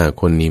มาก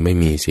ๆคนนี้ไม่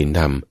มีศีลธ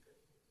รรม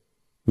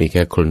มีแ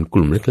ค่คนก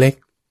ลุ่มเล็ก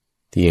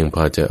ๆที่ยังพ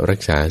อจะรั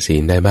กษาศี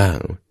ลได้บ้าง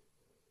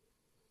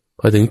พ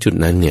อถึงจุด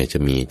นั้นเนี่ยจะ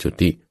มีจุด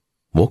ที่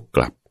วกก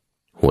ลับ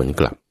หวน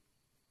กลับ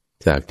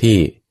จากที่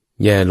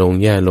แย่ล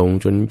ง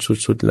จน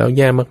สุดๆแล้วแ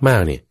ย่มา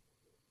กๆเนี่ย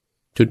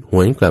จุดห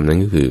วนกลับนั้น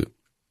ก็คือ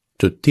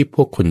จุดที่พ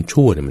วกคน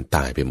ชั่วเนี่ยมันต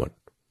ายไปหมด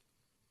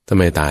ทำไ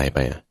มตายไป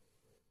อ่ะ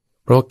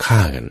เพราะฆ่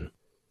ากัน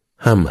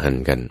ห้ามหัน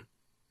กัน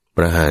ป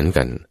ระหาร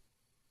กัน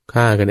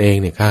ฆ่ากันเอง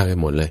เนี่ยฆ่ากัน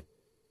หมดเลย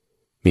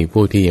มี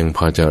ผู้ที่ยังพ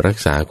อจะรัก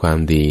ษาความ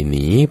ดีห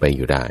นีไปอ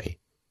ยู่ได้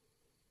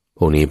พ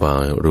วกนี้พอ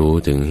รู้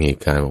ถึงเห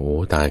ตุการณ์โอ้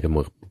ตายกันหม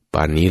ดป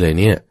านนี้เลย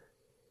เนี่ย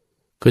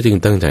ก็จึง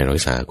ตั้งใจรั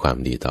กษาความ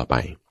ดีต่อไป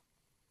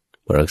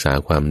รักษา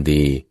ความ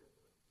ดี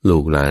ลู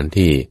กหลาน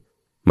ที่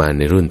มาใ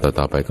นรุ่นต่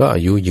อๆไปก็อ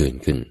ายุยืน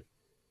ขึ้น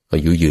อา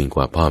ยุยืนก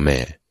ว่าพ่อแม่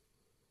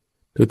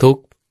ทุก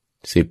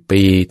ๆ10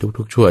 ปี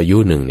ทุกๆชั่วอายุ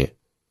หนึ่งเนี่ย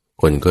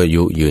คนก็อา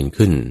ยุยืน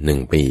ขึ้น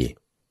1 ปี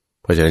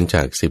เพราะฉะนั้นจ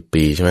าก10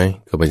 ปีใช่ไหม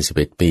ก็เป็น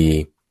11 ปี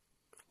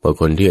พอ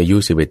คนที่อายุ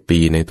11 ปี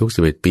ในทุก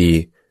11 ปี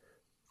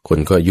คน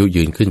ก็อายุ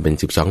ยืนขึ้นเป็น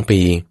12 ปี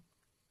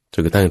จ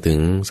นกระทั่งถึง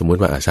สมมุติ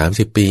ว่า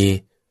30 ปี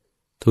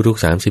ทุก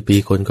ๆ30 ปี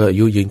คนก็อา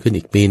ยุยืนขึ้น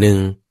อีกปีนึง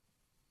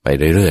ไป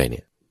เรื่อยๆเ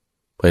นี่ย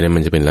เพราะฉะนั้นมั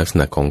นจะเป็นลักษ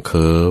ณะของเค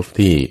อร์ฟ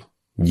ที่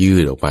ยื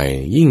ดออกไป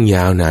ยิ่งย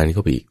าวนานเข้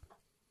าไปอีก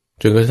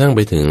จนกระทั่งไป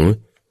ถึง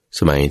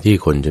สมัยที่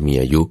คนจะมี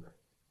อายุ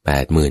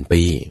 80,000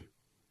 ปี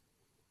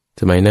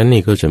สมัยนั้น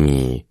นี่ก็จะมี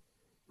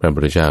พระพุ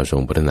ทธเจ้าทร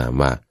งพระนาม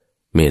ว่า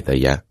เมต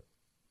ยะ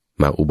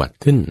มาอุบัติ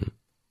ขึ้น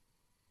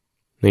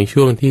ใน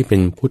ช่วงที่เป็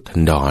นพุทธั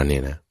นดรเนี่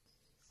ยนะ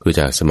คือ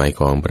จากสมัย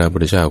ของพระพุท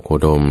ธเจ้าโค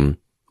ดม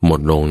หม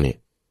ดลงเนี่ย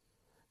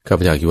ข้าพ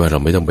เจ้าคิดว่าเรา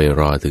ไม่ต้องไป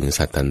รอถึง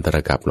สัตตันตร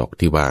กัปหรอก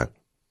ที่ว่า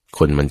ค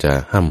นมันจะ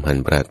ห้ำหัน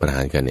ประห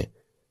ารกันเนี่ย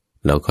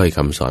แล้วค่อยค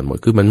ำสอนหมด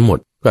คือมันหมด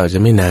ก็อาจจะ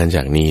ไม่นานจ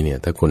ากนี้เนี่ย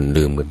ถ้าคน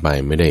ลืมกันไป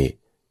ไม่ได้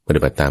ปฏิ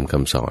บัติตามค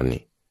ำสอน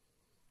นี่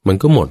มัน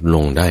ก็หมดล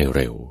งได้เ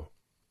ร็ว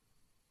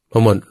พอ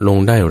หมดลง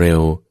ได้เร็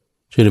ว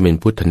ช่วงที่เป็น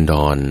พุทธันด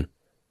ร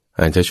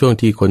อาจจะช่วง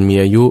ที่คนมี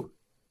อายุ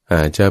อ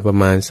าจจะประ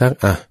มาณสัก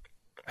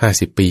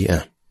50 ปี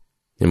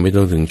ยังไม่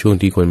ต้องถึงช่วง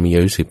ที่คนมีอ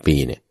ายุ10 ปี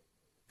เนี่ย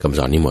คำส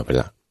อนนี้หมดไป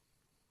ละ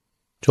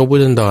ช่วงพุท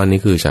ธันดรนี่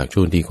คือจากช่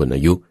วงที่คนอ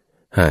ายุ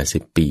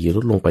50 ปีล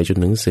ดลงไปจน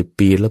ถึง10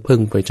 ปีแล้วเพิ่ง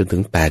ไปจนถึ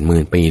ง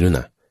80,000 ปีด้วย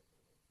นะ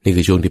นี่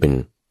คือช่วงที่เป็น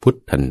พุท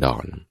ธันด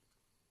ร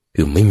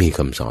คือไม่มีค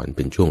ำสอนเ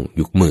ป็นช่วง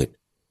ยุคมืด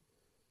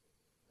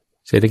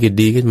เศรษฐกิจ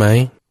ดีขึ้นไหม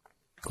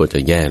ก็จะ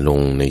แย่ลง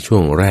ในช่ว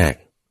งแรก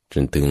จ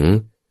นถึง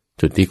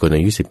จุดที่คนอ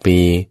ายุ10 ปี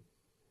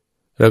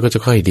แล้วก็จะ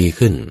ค่อยดี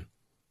ขึ้น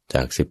จ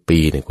าก10 ปี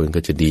เนี่ยคนก็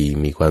จะดี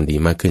มีความดี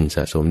มากขึ้นส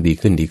ะสมดี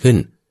ขึ้น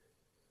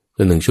จ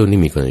นถึงช่วงที่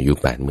มีคนอายุ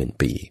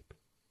80,000 ปี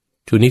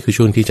ช่วงนี้คือ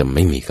ช่วงที่จะไ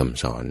ม่มีค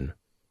ำสอน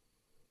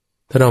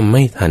ถ้าเราไ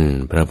ม่ทัน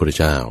พระพุทธ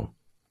เจ้า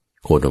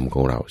โคดมข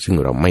องเราซึ่ง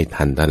เราไม่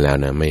ทันท่านแล้ว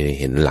นะไม่ได้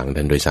เห็นหลังท่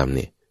านโดยซ้ำเ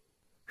นี่ย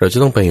เราจะ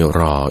ต้องไป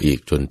รออีก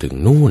จนถึง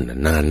นู่น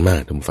นานมา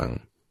กท่านฟัง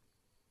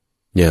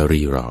อย่า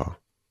รีบ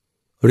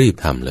รีบ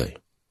ทำเลย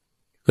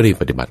รีบ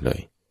ปฏิบัติเลย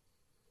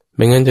ไ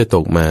ม่งั้นจะต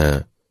กมา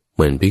เห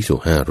มือนภิกษุ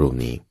5 รูป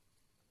นี้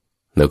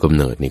แล้วกำ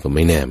เนิดนี่ก็ไ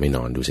ม่แน่ไม่น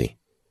อนดูสิ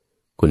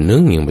คนนึ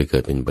งยังไปเกิ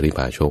ดเป็นปริพ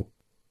าชก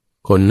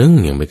คนนึง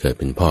ยังไปเกิด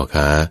เป็นพ่อ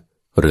ค้า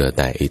เรือแ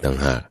ต่อีกต่าง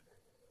หาก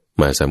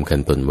มาสำคัญ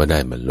ตนว่าได้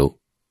บรรลุ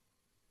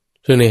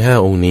ซึ่งใน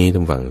5 องค์นี้ท่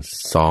านฟัง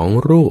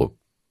2 รูป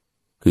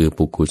คือ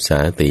ปุกุสา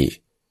ติ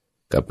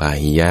กับปา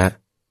หิยะ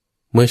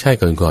เมื่อใช่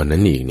ก่อนนั้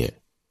นอีกเนี่ย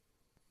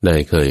ได้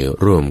เคย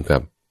ร่วมกั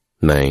บ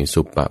นาย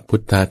สุปพุ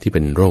ทธะที่เ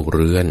ป็นโรคเ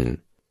รื้อน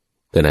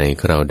แต่นาย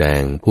คราวแด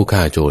งผู้ฆ่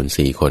าโจร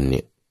4 คนเ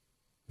นี่ย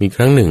มีค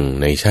รั้งหนึ่ง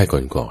ในชาติ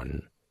ก่อน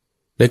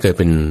ได้เกิด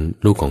เป็น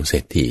ลูกของเศร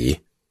ษฐี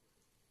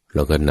แ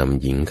ล้วก็น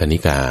ำหญิงคณิ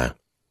กา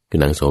คือ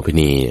นางโสเภ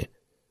ณี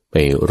ไป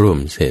ร่วม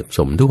เสพส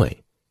มด้วย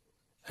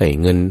ให้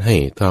เงินให้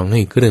ทองใ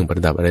ห้เครื่องปร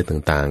ะดับอะไร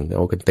ต่างๆเอ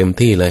ากันเต็ม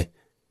ที่เลย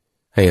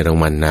ให้ราง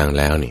วัลนาง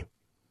แล้วนี่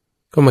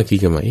ก็มาคิด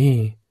กันว่า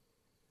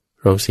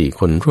เรา4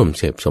 คนร่วมเ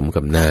สพสม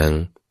กับนาง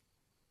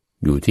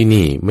อยู่ที่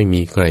นี่ไม่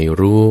มีใคร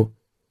รู้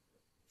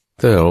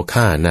ถ้าเรา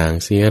ฆ่านาง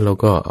เสียแล้ว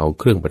ก็เอา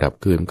เครื่องประดับ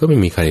คืนก็ไม่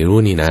มีใครรู้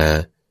นี่นา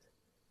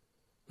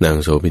นาง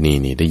โสเภณี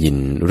นี่ได้ยิน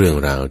เรื่อง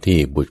ราวที่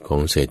บุตรขอ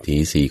งเศรษฐี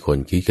4 คน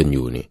คิดกันอ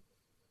ยู่นี่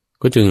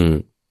ก็จึง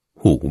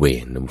ผูกเว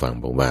รนำฟัง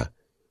บอกว่า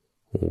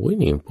โอ้ย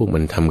นี่พวกมั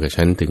นทำกับ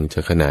ฉันถึงจะ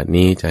ขนาด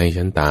นี้จะให้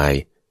ฉันตาย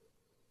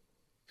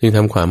จึงท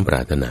ำความปร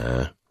ารถนา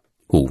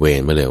ผูกเวร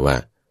มาเลยว่า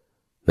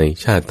ใน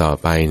ชาติต่อ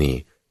ไปนี่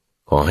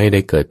ขอให้ได้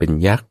เกิดเป็น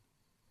ยักษ์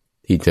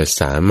ที่จะ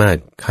สามารถ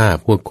ฆ่า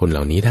พวกคนเห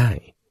ล่านี้ได้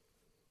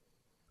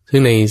ซึ่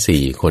งใน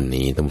4 คน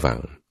นี้ท่านฟัง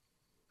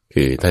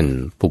คือท่าน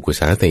ปุกุ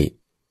สาติ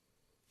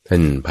ท่า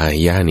นพา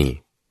หิยะนี่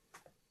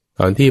ต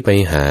อนที่ไป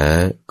หา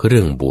เครื่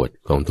องบวช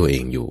ของตัวเอ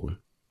งอยู่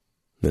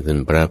ท่าน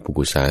พระปุ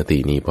กุสาติ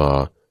นี่พอ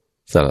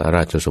สละร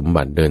าชสม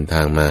บัติเดินท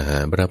างมาหา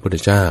พระพุทธ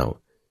เจ้า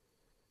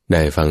ไ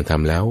ด้ฟังธรร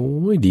มแล้ว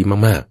ดี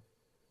มาก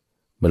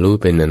ๆบรรลุ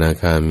เป็นอนา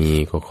คามี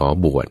ก็ขอ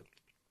บวช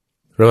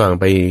ระหว่าง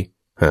ไป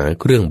หา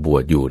เครื่องบว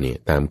ชอยู่เนี่ย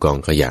ตามกอง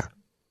ขยะ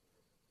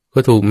ก็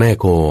ถูกแม่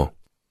โค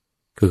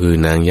ก็คือ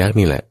นางยักษ์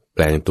นี่แหละแป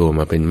ลงตัวม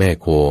าเป็นแม่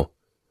โค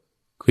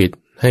ขวิด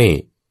ให้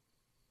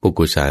ปุ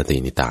กุสาติ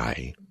นี่ตาย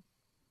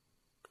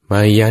พา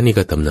หิยะนี่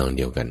ก็ตำแหน่งเ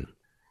ดียวกัน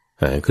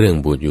หาเครื่อง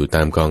บวชอยู่ต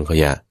ามกองข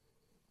ยะ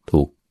ถู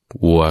ก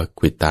วัว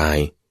ขวิดตาย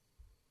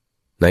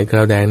นายคร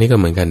าวแดงนี่ก็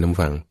เหมือนกันท่าน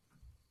ฟัง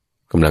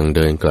กำลังเ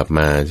ดินกลับม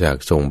าจาก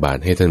ส่งบาต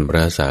รให้ท่านพร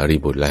ะสารี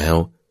บุตรแล้ว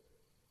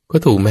ก็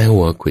ถูกแม่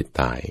วัวขวิด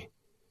ตาย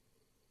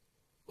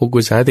ปุกุ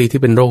สาติ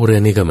ที่เป็นโรคเรื้อ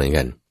นนี่ก็เหมือน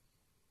กัน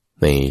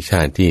ในช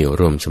าติที่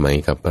ร่วมสมัย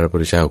กับพระพุท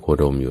ธเจ้าโค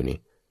ดมอยู่นี่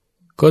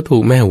ก็ถู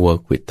กแม่วัว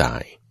ขวิดตา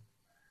ย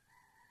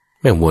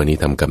แม่วัวนี้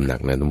ทำกรรมหนั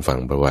กนะท่านฟัง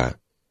เพราะว่า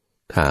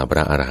ฆ่าพร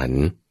ะอรหัน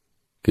ต์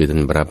คือท่า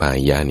นพระพา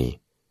หิยะนี่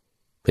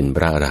เป็นพ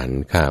ระอรหันต์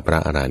ฆ่าพระ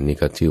อรหันต์นี่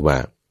ก็ชื่อว่า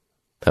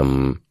ท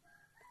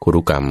ำคุ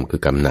รุกรรมคื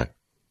อกรรมหนัก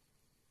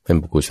ท่าน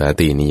ปุกุสา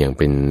ตินี่ยัง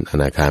เป็นอ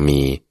นาคา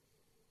มี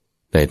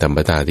ในธรรมป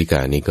ทาธิก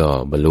านี่ก็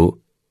บรรลุ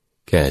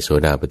แค่โส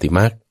ดาปัตติม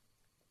รรค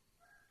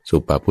สุ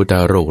ปพุทธะ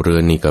โรคเรื้อ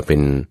นนี่ก็เป็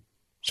น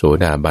โส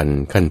ดาบัน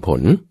ขั้นผ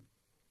ล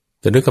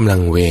แต่ด้วยกำลั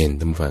งเวร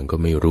ท่านฟังก็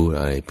ไม่รู้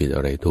อะไรผิดอ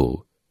ะไรถูก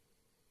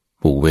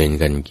ผูกเวร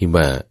กันคิด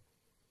ว่า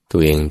ตั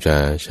วเองจะ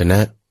ชนะ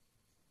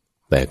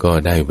แต่ก็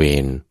ได้เว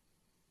ร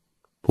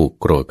ผูก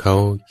โกรธเขา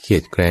เครีย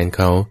ดแค้นเ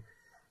ขา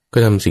ก็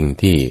ทำสิ่ง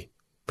ที่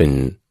เป็น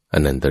อ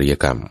นันตริย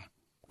กรรม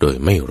โดย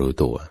ไม่รู้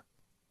ตัว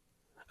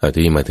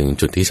ที่มาถึง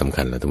จุดที่สำ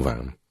คัญแล้วท่านฟั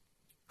ง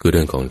คือเ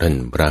รื่องของท่าน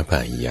พระพา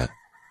หิยะ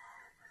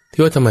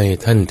ที่ว่าทำไม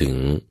ท่านถึง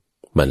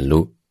บรร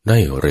ลุได้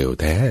เร็ว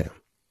แท้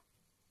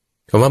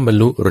คำว่าบรร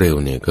ลุเร็ว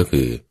เนี่ยก็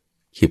คือ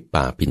คิปป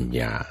าปิญ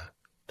ญา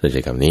ถ้าใ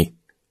ช้คำนี้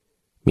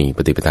มีป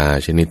ฏิปทา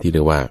ชนิดที่เ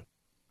รียกว่า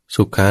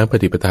สุขาป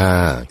ฏิปทา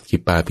คิ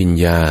ปปาปิญ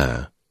ญา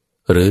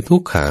หรือทุ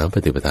กขาป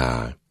ฏิปทา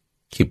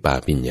คิปปา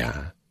ปิญญา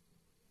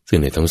ซึ่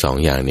งในทั้งสอง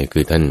อย่างเนี่ยคื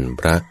อท่าน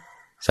พระ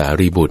สา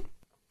รีบุตร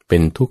เป็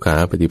นทุกขา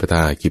ปฏิปท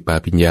ากิปปา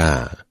ปิญญา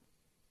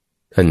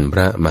ท่านพ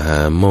ระมหา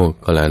โมค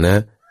คัลลานะ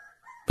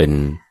เป็น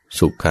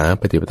สุขา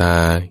ปฏิปทา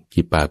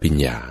กิปปาปิญ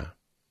ญา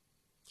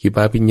กิปป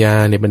าปิญญา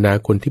ในบรรดา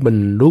คนที่บรร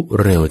ลุ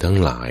เร็วทั้ง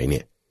หลายเ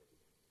นี่ย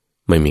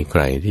ไม่มีใค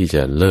รที่จ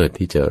ะเลิศ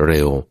ที่จะเ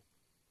ร็ว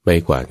ไป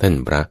กว่าท่าน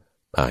พระ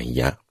พาหิ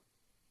ยะ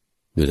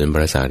ดูท่านพ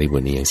ระสารีบุ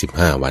ตรนี่ยัง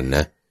15 วันน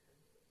ะ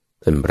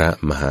ท่านพระ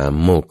มหา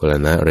โมคคัลลา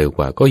นะเร็วก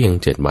ว่าก็ยัง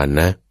7 วัน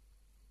นะ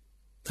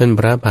ท่าน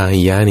พระพา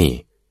หิยะนี่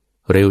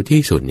เร็ว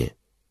ที่สุดเนี่ย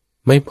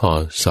ไม่พอ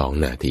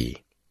2 นาที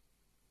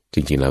จ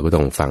ริงๆเราก็ต้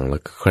องฟังแล้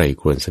วใคร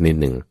ควรสักนิด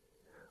หนึ่ง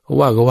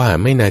ว่าก็ว่า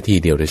ไม่นาที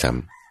เดียวด้วยซ้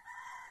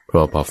ำเพรา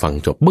ะพอฟัง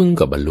จบบึ้ง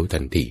ก็บรรลุทั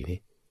นทีนี่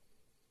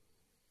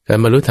การ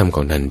บรรลุธรรมข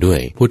องท่านด้วย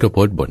พุทธพ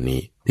จน์บท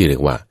นี้ที่เรีย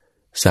กว่า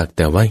สักแ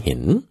ต่ว่าเห็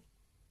น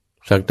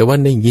สักแต่ว่า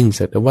ได้ยิน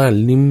สักแต่ว่า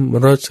ลิ้ม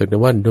รสสักแต่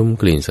ว่าดม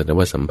กลิ่นสักแต่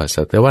ว่าสัมผัส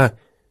สักแต่ว่า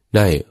ไ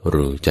ด้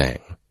รู้แจ้ง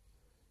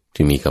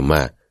ที่มีคำว่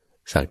า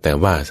สักแต่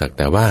ว่าสักแ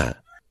ต่ว่า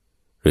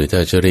หรือถ้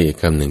าเฉลี่ยอีก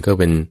คำหนึ่งก็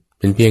เ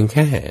ป็นเพียงแ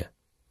ค่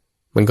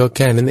มันก็แ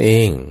ค่นั้นเอ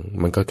ง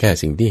มันก็แค่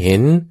สิ่งที่เห็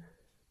น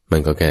มัน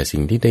ก็แค่สิ่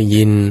งที่ได้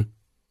ยิน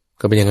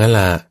ก็เป็นอย่างนั้น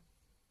ล่ะ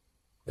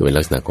คือเป็น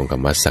ลักษณะของค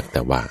ำว่าสักแ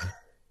ต่ว่า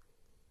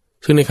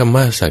ซึ่งในคำ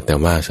ว่าสักแต่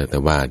ว่าสักแต่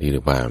ว่าที่เรี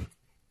ยกว่า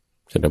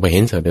สักแต่ว่าเห็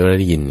นสักแต่ว่า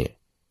ได้ยินเนี่ย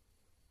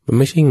มันไ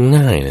ม่ใช่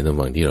ง่ายนะตร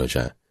งที่เราจ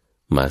ะ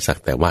มาสัก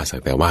แต่ว่าสั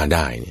กแต่ว่าไ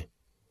ด้เนี่ย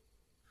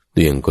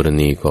อย่างกร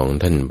ณีของ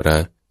ท่านพระ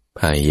พ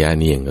าหิยะ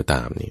นี่เองก็ต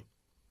ามนี่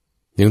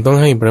ยังต้อง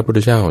ให้พระพุทธ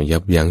เจ้ายั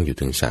บยั้งอยู่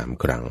ถึง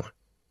3 ครั้ง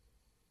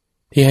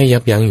ที่ให้ยั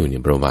บยั้งอยู่เนี่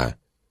ยเพราะว่า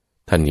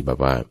ท่านนี่แบบ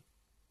ว่า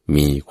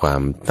มีควา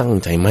มตั้ง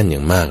ใจมั่นอย่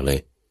างมากเลย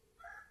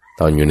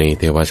ตอนอยู่ใน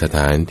เทวสถ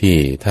านที่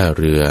ท่า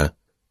เรือ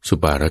สุ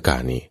ปารากา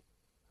นี่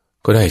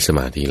ก็ได้สม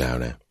าธิแล้ว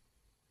นะ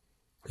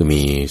คือ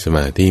มีสม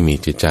าธิมี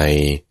จิตใจ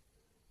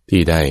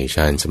ที่ได้ฌ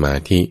านสมา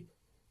ธิ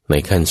ใน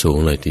ขั้นสูง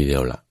เลยทีเดีย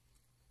วล่ะ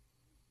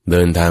เ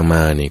ดินทางม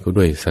าเนี่ยก็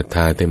ด้วยศรัทธ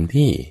าเต็ม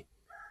ที่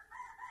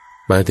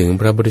มาถึง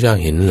พระพุทธเจ้า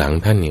เห็นหลัง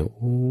ท่านเนี่ยโ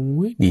อ้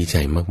ยดีใจ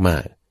มา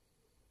ก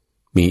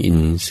ๆมีอิ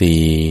นทรี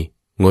ย์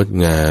งด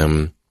งาม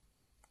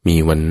มี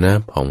วรรณะ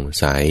ผ่อง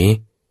ใส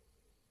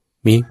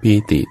มีปี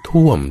ติ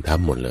ท่วมทับ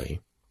หมดเลย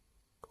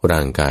ร่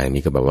างกาย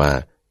นี้ก็แบบว่า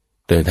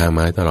เดินทาง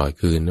มาตลอด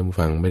คืนน้ำ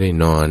ฟังไม่ได้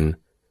นอน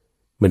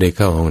ไม่ได้เ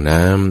ข้าห้อง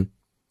น้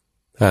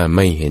ำถ้าไ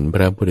ม่เห็นพ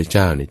ระพุทธเ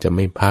จ้าเนี่ยจะไ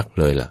ม่พัก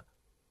เลยล่ะ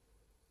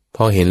พ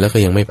อเห็นแล้วก็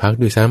ยังไม่พัก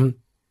ด้วยซ้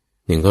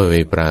ำยังก็ไป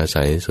ปรา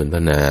ศัยสนท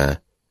น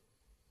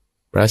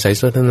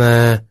า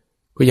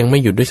ก็ยังไม่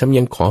หยุดด้วยซ้ำ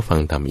ยังขอฟัง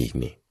ธรรมอีก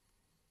นี่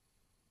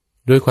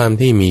ด้วยความ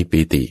ที่มี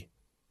ปีติ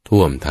ท่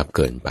วมทับเ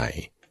กินไป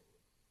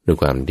ด้วย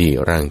ความที่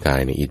ร่างกาย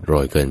เนี่ยอิดโร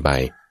ยเกินไป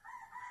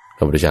พ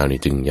ระพุทธเจ้านี่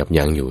จึงยับ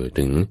ยั้งอยู่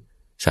ถึง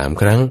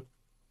3 ครั้ง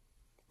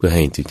เพื่อใ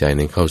ห้จิตใจ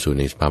นั้นเข้าสู่ใ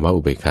นสภาวะ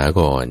อุเบกขา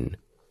ก่อน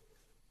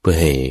เพื่อ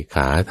ให้ข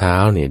าเท้า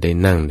เนี่ยได้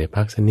นั่งได้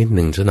พักสักนิดห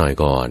นึ่งสักหน่อย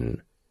ก่อน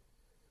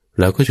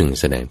แล้วก็จึง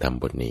แสดงธรรม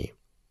บทนี้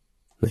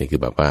นี่คือ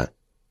แบบว่า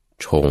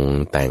ชง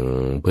แต่ง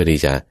เพื่อที่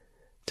จะ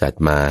จัด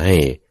มาให้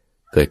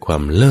เกิดควา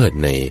มเลิศ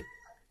ใน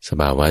ส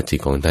ภาวะจิต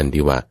ของท่าน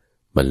ที่ว่า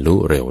บรรลุ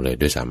เร็วเลย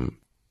ด้วยซ้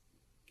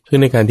ำซึ่ง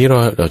ในการที่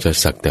เราจะ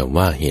สักแต่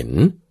ว่าเห็น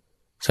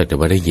สักแต่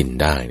ว่าได้ยิน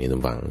ได้นี่ต้อ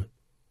งฟัง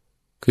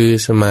คือ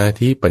สมา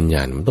ธิปัญญ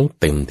ามันต้อง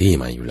เต็มที่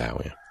มาอยู่แล้ว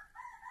เนี่ย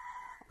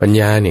ปัญ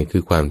ญาเนี่ยคื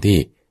อความที่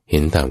เห็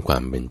นตามควา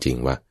มเป็นจริง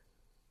ว่า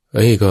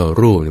ก็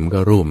รูปนี่มัน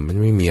ก็รูปมัน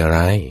ไม่มีอะไร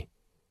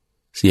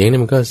เสียงนี่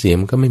มันก็เสียง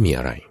มันก็ไม่มี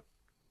อะไร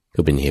คื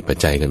อเป็นเหตุปัจ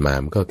จัยกันมา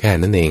มันก็แค่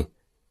นั้นเอง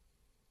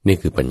นี่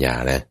คือปัญญา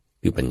นะ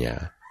คือปัญญา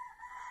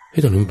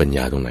ตรงนี้ปัญญ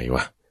าตรงไหนว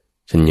ะ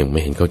ฉันยังไม่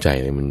เห็นเข้าใจ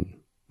เลย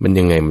มัน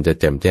ยังไงมันจะ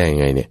แจ่มแจ้งยั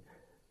งไงเนี่ย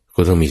ก็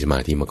ต้องมีสมา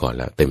ธิมาก่อน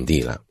แล้วเต็มที่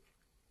แล้ว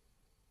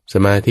ส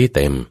มาธิเ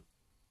ต็ม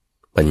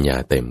ปัญญา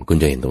เต็มคุณ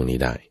จะเห็นตรงนี้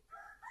ได้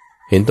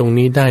เห็นตรง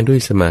นี้ได้ด้วย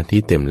สมาธิ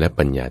เต็มและ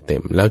ปัญญาเต็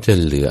มแล้วจะ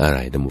เหลืออะไร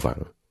ท่านผู้ฟัง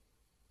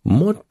ห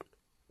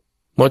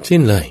มดสิ้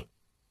นเลย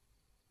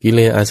กิเล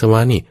สอาสว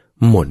ะนี่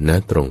หมดนะ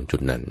ตรงจุ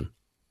ดนั้น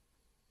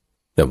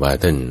แต่ว่า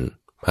ท่าน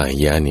พาหิ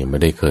ยะเนี่ยไม่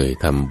ได้เคย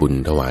ทำบุญ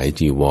ถวาย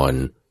จีวร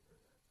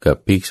กับ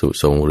ภิกษุ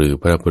สงฆ์หรือ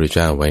พระพุทธเ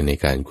จ้าไว้ใน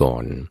การก่อ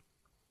น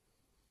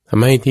ท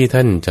ำให้ที่ท่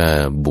านจะ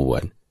บว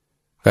ช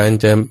การ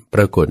จะป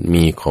รากฏ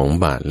มีของ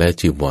บาตรและ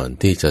จีวร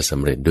ที่จะส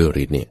ำเร็จด้วย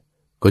ฤทธิ์เนี่ย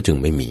ก็จึง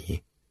ไม่มี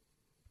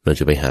เรา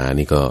จะไปหา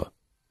นี่ก็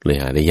เลย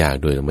หาได้ยาก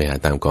ด้วยต้องไปหา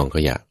ตามกองข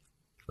ยะ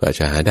ก็อาจ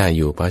จะหาได้อ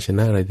ยู่ภาชน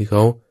ะอะไรที่เข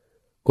า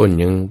ก้น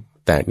ยัง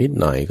แตกนิด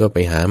หน่อยก็ไป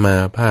หามา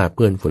ผ้าเ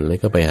ปื้อนฝุ่นเลย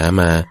ก็ไปหา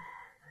มา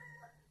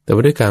แต่ว่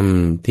าด้วยกรรม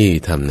ที่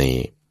ทำใน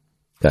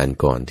การ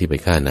ก่อนที่ไป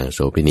ฆ่านางโส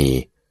เภณี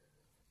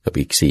กับ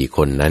อีก4 ค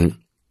นนั้น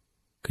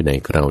คือใน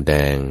กราวแด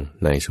ง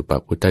ในสุป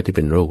ปุตตะที่เ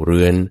ป็นโรคเ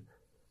รื้อน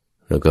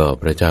แล้วก็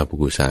พระเจ้าปุ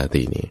กุสา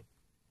ตินี่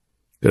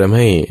ก็ทำใ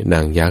ห้นา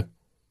งยักษ์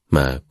ม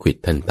าขวิด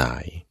ท่านตา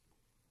ย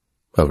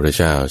พระพุทธ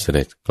เจ้าเส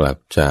ด็จกลับ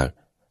จาก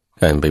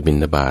การไปบิณ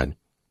ฑบาต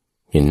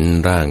เห็น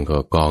ร่างก็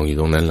กองอยู่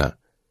ตรงนั้นล่ะ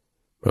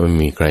เพราะไม่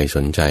มีใครส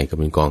นใจก็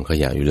เป็นกองข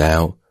ยะอยู่แล้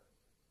ว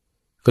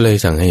ก็เลย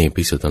สั่งให้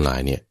ภิกษุทั้งหลาย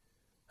เนี่ย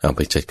เอาไป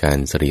จัดการ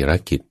สรีร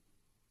กิจ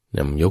น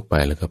ำยกไป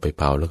แล้วก็ไปเ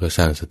ผาแล้วก็ส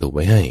ร้างสถูปไ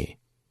ว้ให้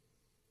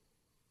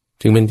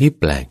จึงเป็นที่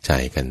แปลกใจ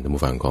กันท่าน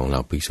ผู้ฟังของเรา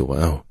ภิกษุว่า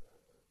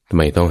ทำ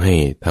ไมต้องให้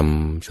ท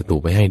ำสตูป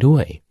ไปให้ด้ว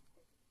ย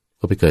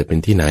ก็ไปเกิดเป็น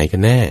ที่ไหนกั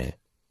นแน่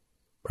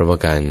เพราะว่า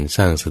การส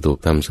ร้างสตูป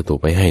ทำสตูป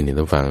ไปให้เนี่ย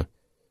ท่านฟัง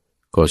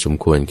ก็สม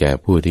ควรแก่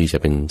ผู้ที่จะ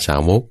เป็นสา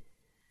วก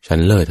ชั้น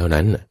เลิศเท่า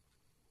นั้น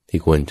ที่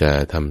ควรจะ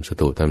ทำส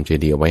ตูปทำเจ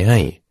ดีย์เอาไว้ให้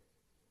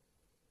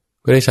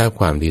ก็ได้ทราบ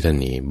ความที่ท่าน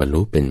นี้บรร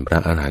ลุเป็นพระ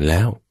อรหันต์แ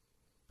ล้ว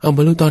เอาบ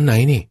รรลุตอนไหน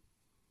นี่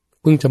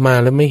เพิ่งจะมา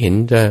แล้วไม่เห็น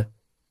จะ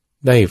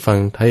ได้ฟัง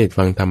เทศน์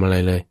ฟังธรรมอะไร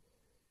เลย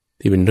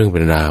ที่เป็นเรื่องเ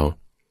ป็นราว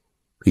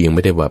คือยังไ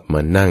ม่ได้แบบม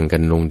านั่งกั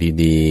นลง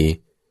ดี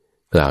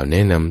ๆกล่าวแน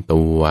ะนำ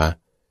ตัว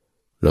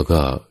แล้วก็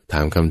ถ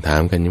ามคำถา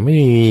มกันยังไม่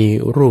มี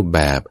รูปแบ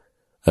บ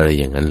อะไร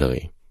อย่างนั้นเลย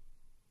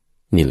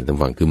นี่แหละท่าน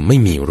ฟังคือไม่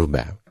มีรูปแ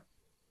บบ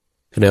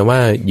แสดงว่า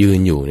ยืน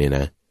อยู่เนี่ยน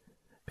ะ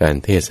การ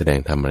เทศแสดง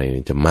ธรรมอะไร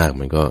จะมาก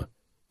มันก็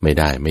ไม่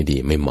ได้ไม่ดี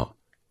ไม่เหมาะ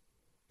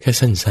แค่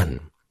สั้น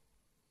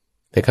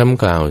ๆแต่ค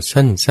ำกล่าว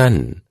สั้น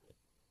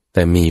ๆแ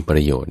ต่มีปร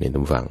ะโยชน์เนี่ยท่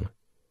านฟัง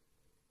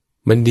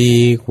มันดี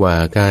กว่า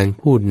การ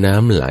พูดน้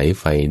ำไหล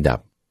ไฟดั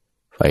บ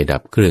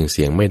เครื่องเ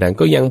สียงไม่ดัง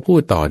ก็ยังพู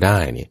ดต่อได้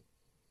เนี่ย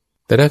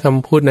แต่ถ้าค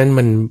ำพูดนั้น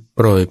มันโป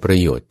รยประ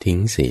โยชน์ทิ้ง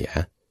เสีย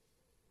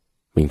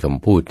เป็นค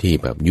ำพูดที่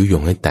แบบยุย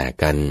งให้แตก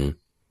กัน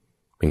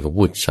เป็นคำ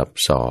พูดสับ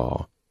สอ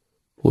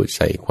พูดใ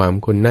ส่ความ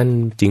คนนั้น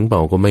จริงเปล่า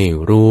ก็ไม่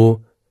รู้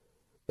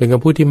เป็นค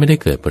ำพูดที่ไม่ได้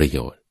เกิดประโย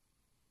ชน์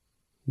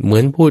เหมื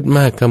อนพูดม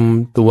ากค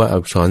ำตัวอั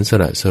กษรส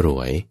ระสร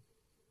วย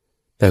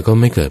แต่ก็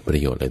ไม่เกิดประ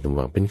โยชน์เลยทุก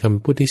ฝั่งเป็นค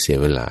ำพูดที่เสีย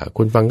เวลาค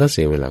นฟังก็เ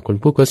สียเวลาคน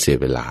พูดก็เสีย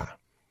เวลา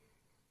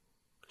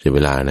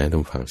นะทุ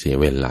กฝั่งเสีย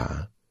เวลา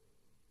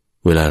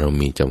เรา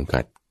มีจำกั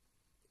ด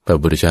พระ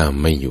พุทธเจ้า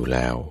ไม่อยู่แ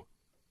ล้ว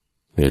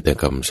เหลือแต่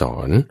คำสอ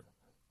น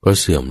ก็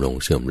เสื่อม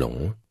ลง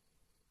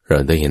เรา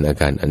ได้เห็นอา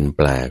การอันแ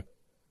ปลก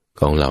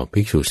ของเหล่าภิ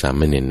กษุสา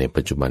มเณรใน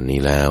ปัจจุบันนี้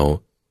แล้ว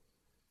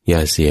อย่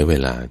าเสียเว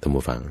ลาท่าน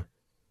ผู้ฟัง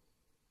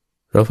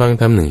เราฟัง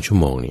ทำ1 ชั่ว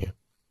โมงเนี่ย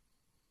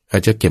อา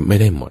จจะเก็บไม่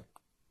ได้หมด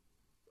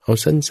เอา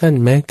สั้น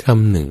ๆแม้ค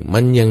ำหนึ่งมั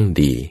นยัง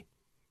ดี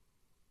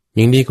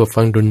กว่า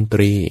ฟังดนต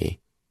รี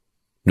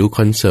ดูค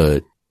อนเสิร์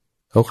ต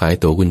เขาขาย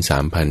ตั๋วคุณ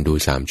 3,000 ดู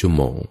3 ชั่วโ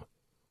มง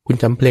คุณ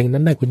จำเพลงนั้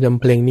นได้คุณจำ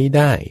เพลงนี้ไ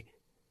ด้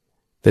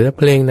แต่ถ้าเ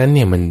พลงนั้นเ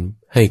นี่ยมัน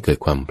ให้เกิด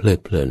ความเพลิด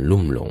เพลิน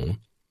ลุ่มหลง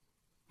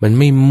มัน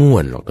ไม่ม่ว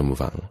นหรอกท่านผู้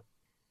ฟั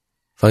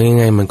งยัง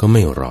ไงมันก็ไ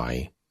ม่ร้อย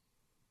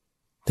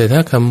แต่ถ้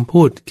าคำ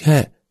พูดแค่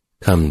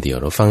คำเดียว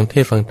เราฟังเท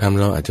ศฟังธรรม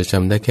เราอาจจะจ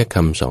ำได้แค่ค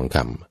ำ2 ค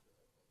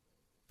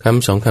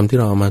ำ 2 คำที่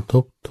เราเอามาท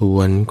บทว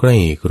นใกล้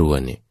ครวญ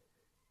เนี่ย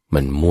มั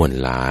นม่วน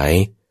หลาย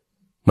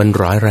มัน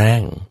ร้ายแร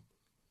ง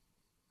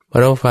พอ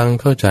เราฟัง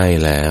เข้าใจ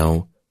แล้ว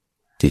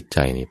จิตใจ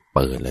นี่เ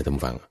ปิดเลยท่าน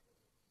ฟัง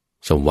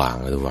สว่าง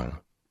เลยท่านฟัง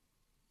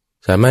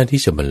สามารถ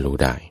ที่จะบรรลุ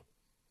ได้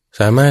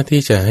สามารถ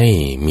ที่จะให้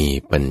มี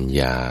ปัญ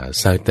ญา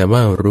สักแต่ว่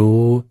า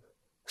รู้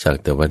สัก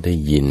แต่ว่าได้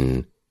ยิน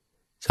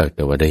สักแ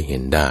ต่ว่าได้เห็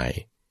นได้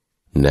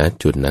ณ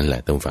จุดนั้นแหล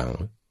ะท่านฟัง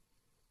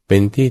เป็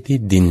นที่ที่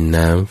ดิน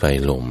น้ำไฟ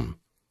ลม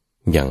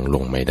ยังล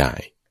งไม่ได้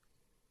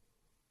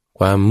ค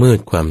วามมืด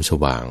ความส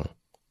ว่าง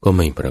ก็ไ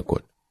ม่ปราก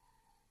ฏ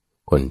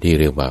คนที่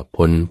เรียกว่า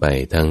พ้นไป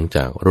ทั้งจ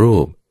ากรู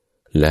ป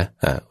และ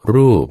อ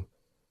รูป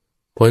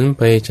พ้นไ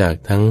ปจาก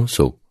ทั้ง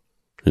สุข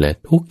และ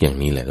ทุกข์อย่าง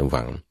นี้แหละท่าน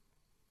ฟัง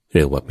เ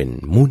รียกว่าเป็น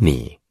มุนี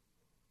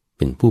เ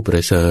ป็นผู้ปร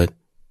ะเสริฐ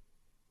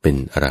เป็น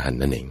อรหันต์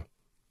นั่นเอง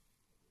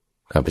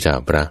ข้าพเจ้า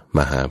พระม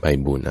หาไพ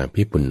บูลย์อ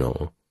ภิปุณโญ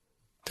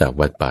จาก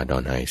วัดป่าดอ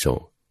นไฮโซ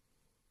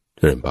เจ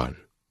ริญพร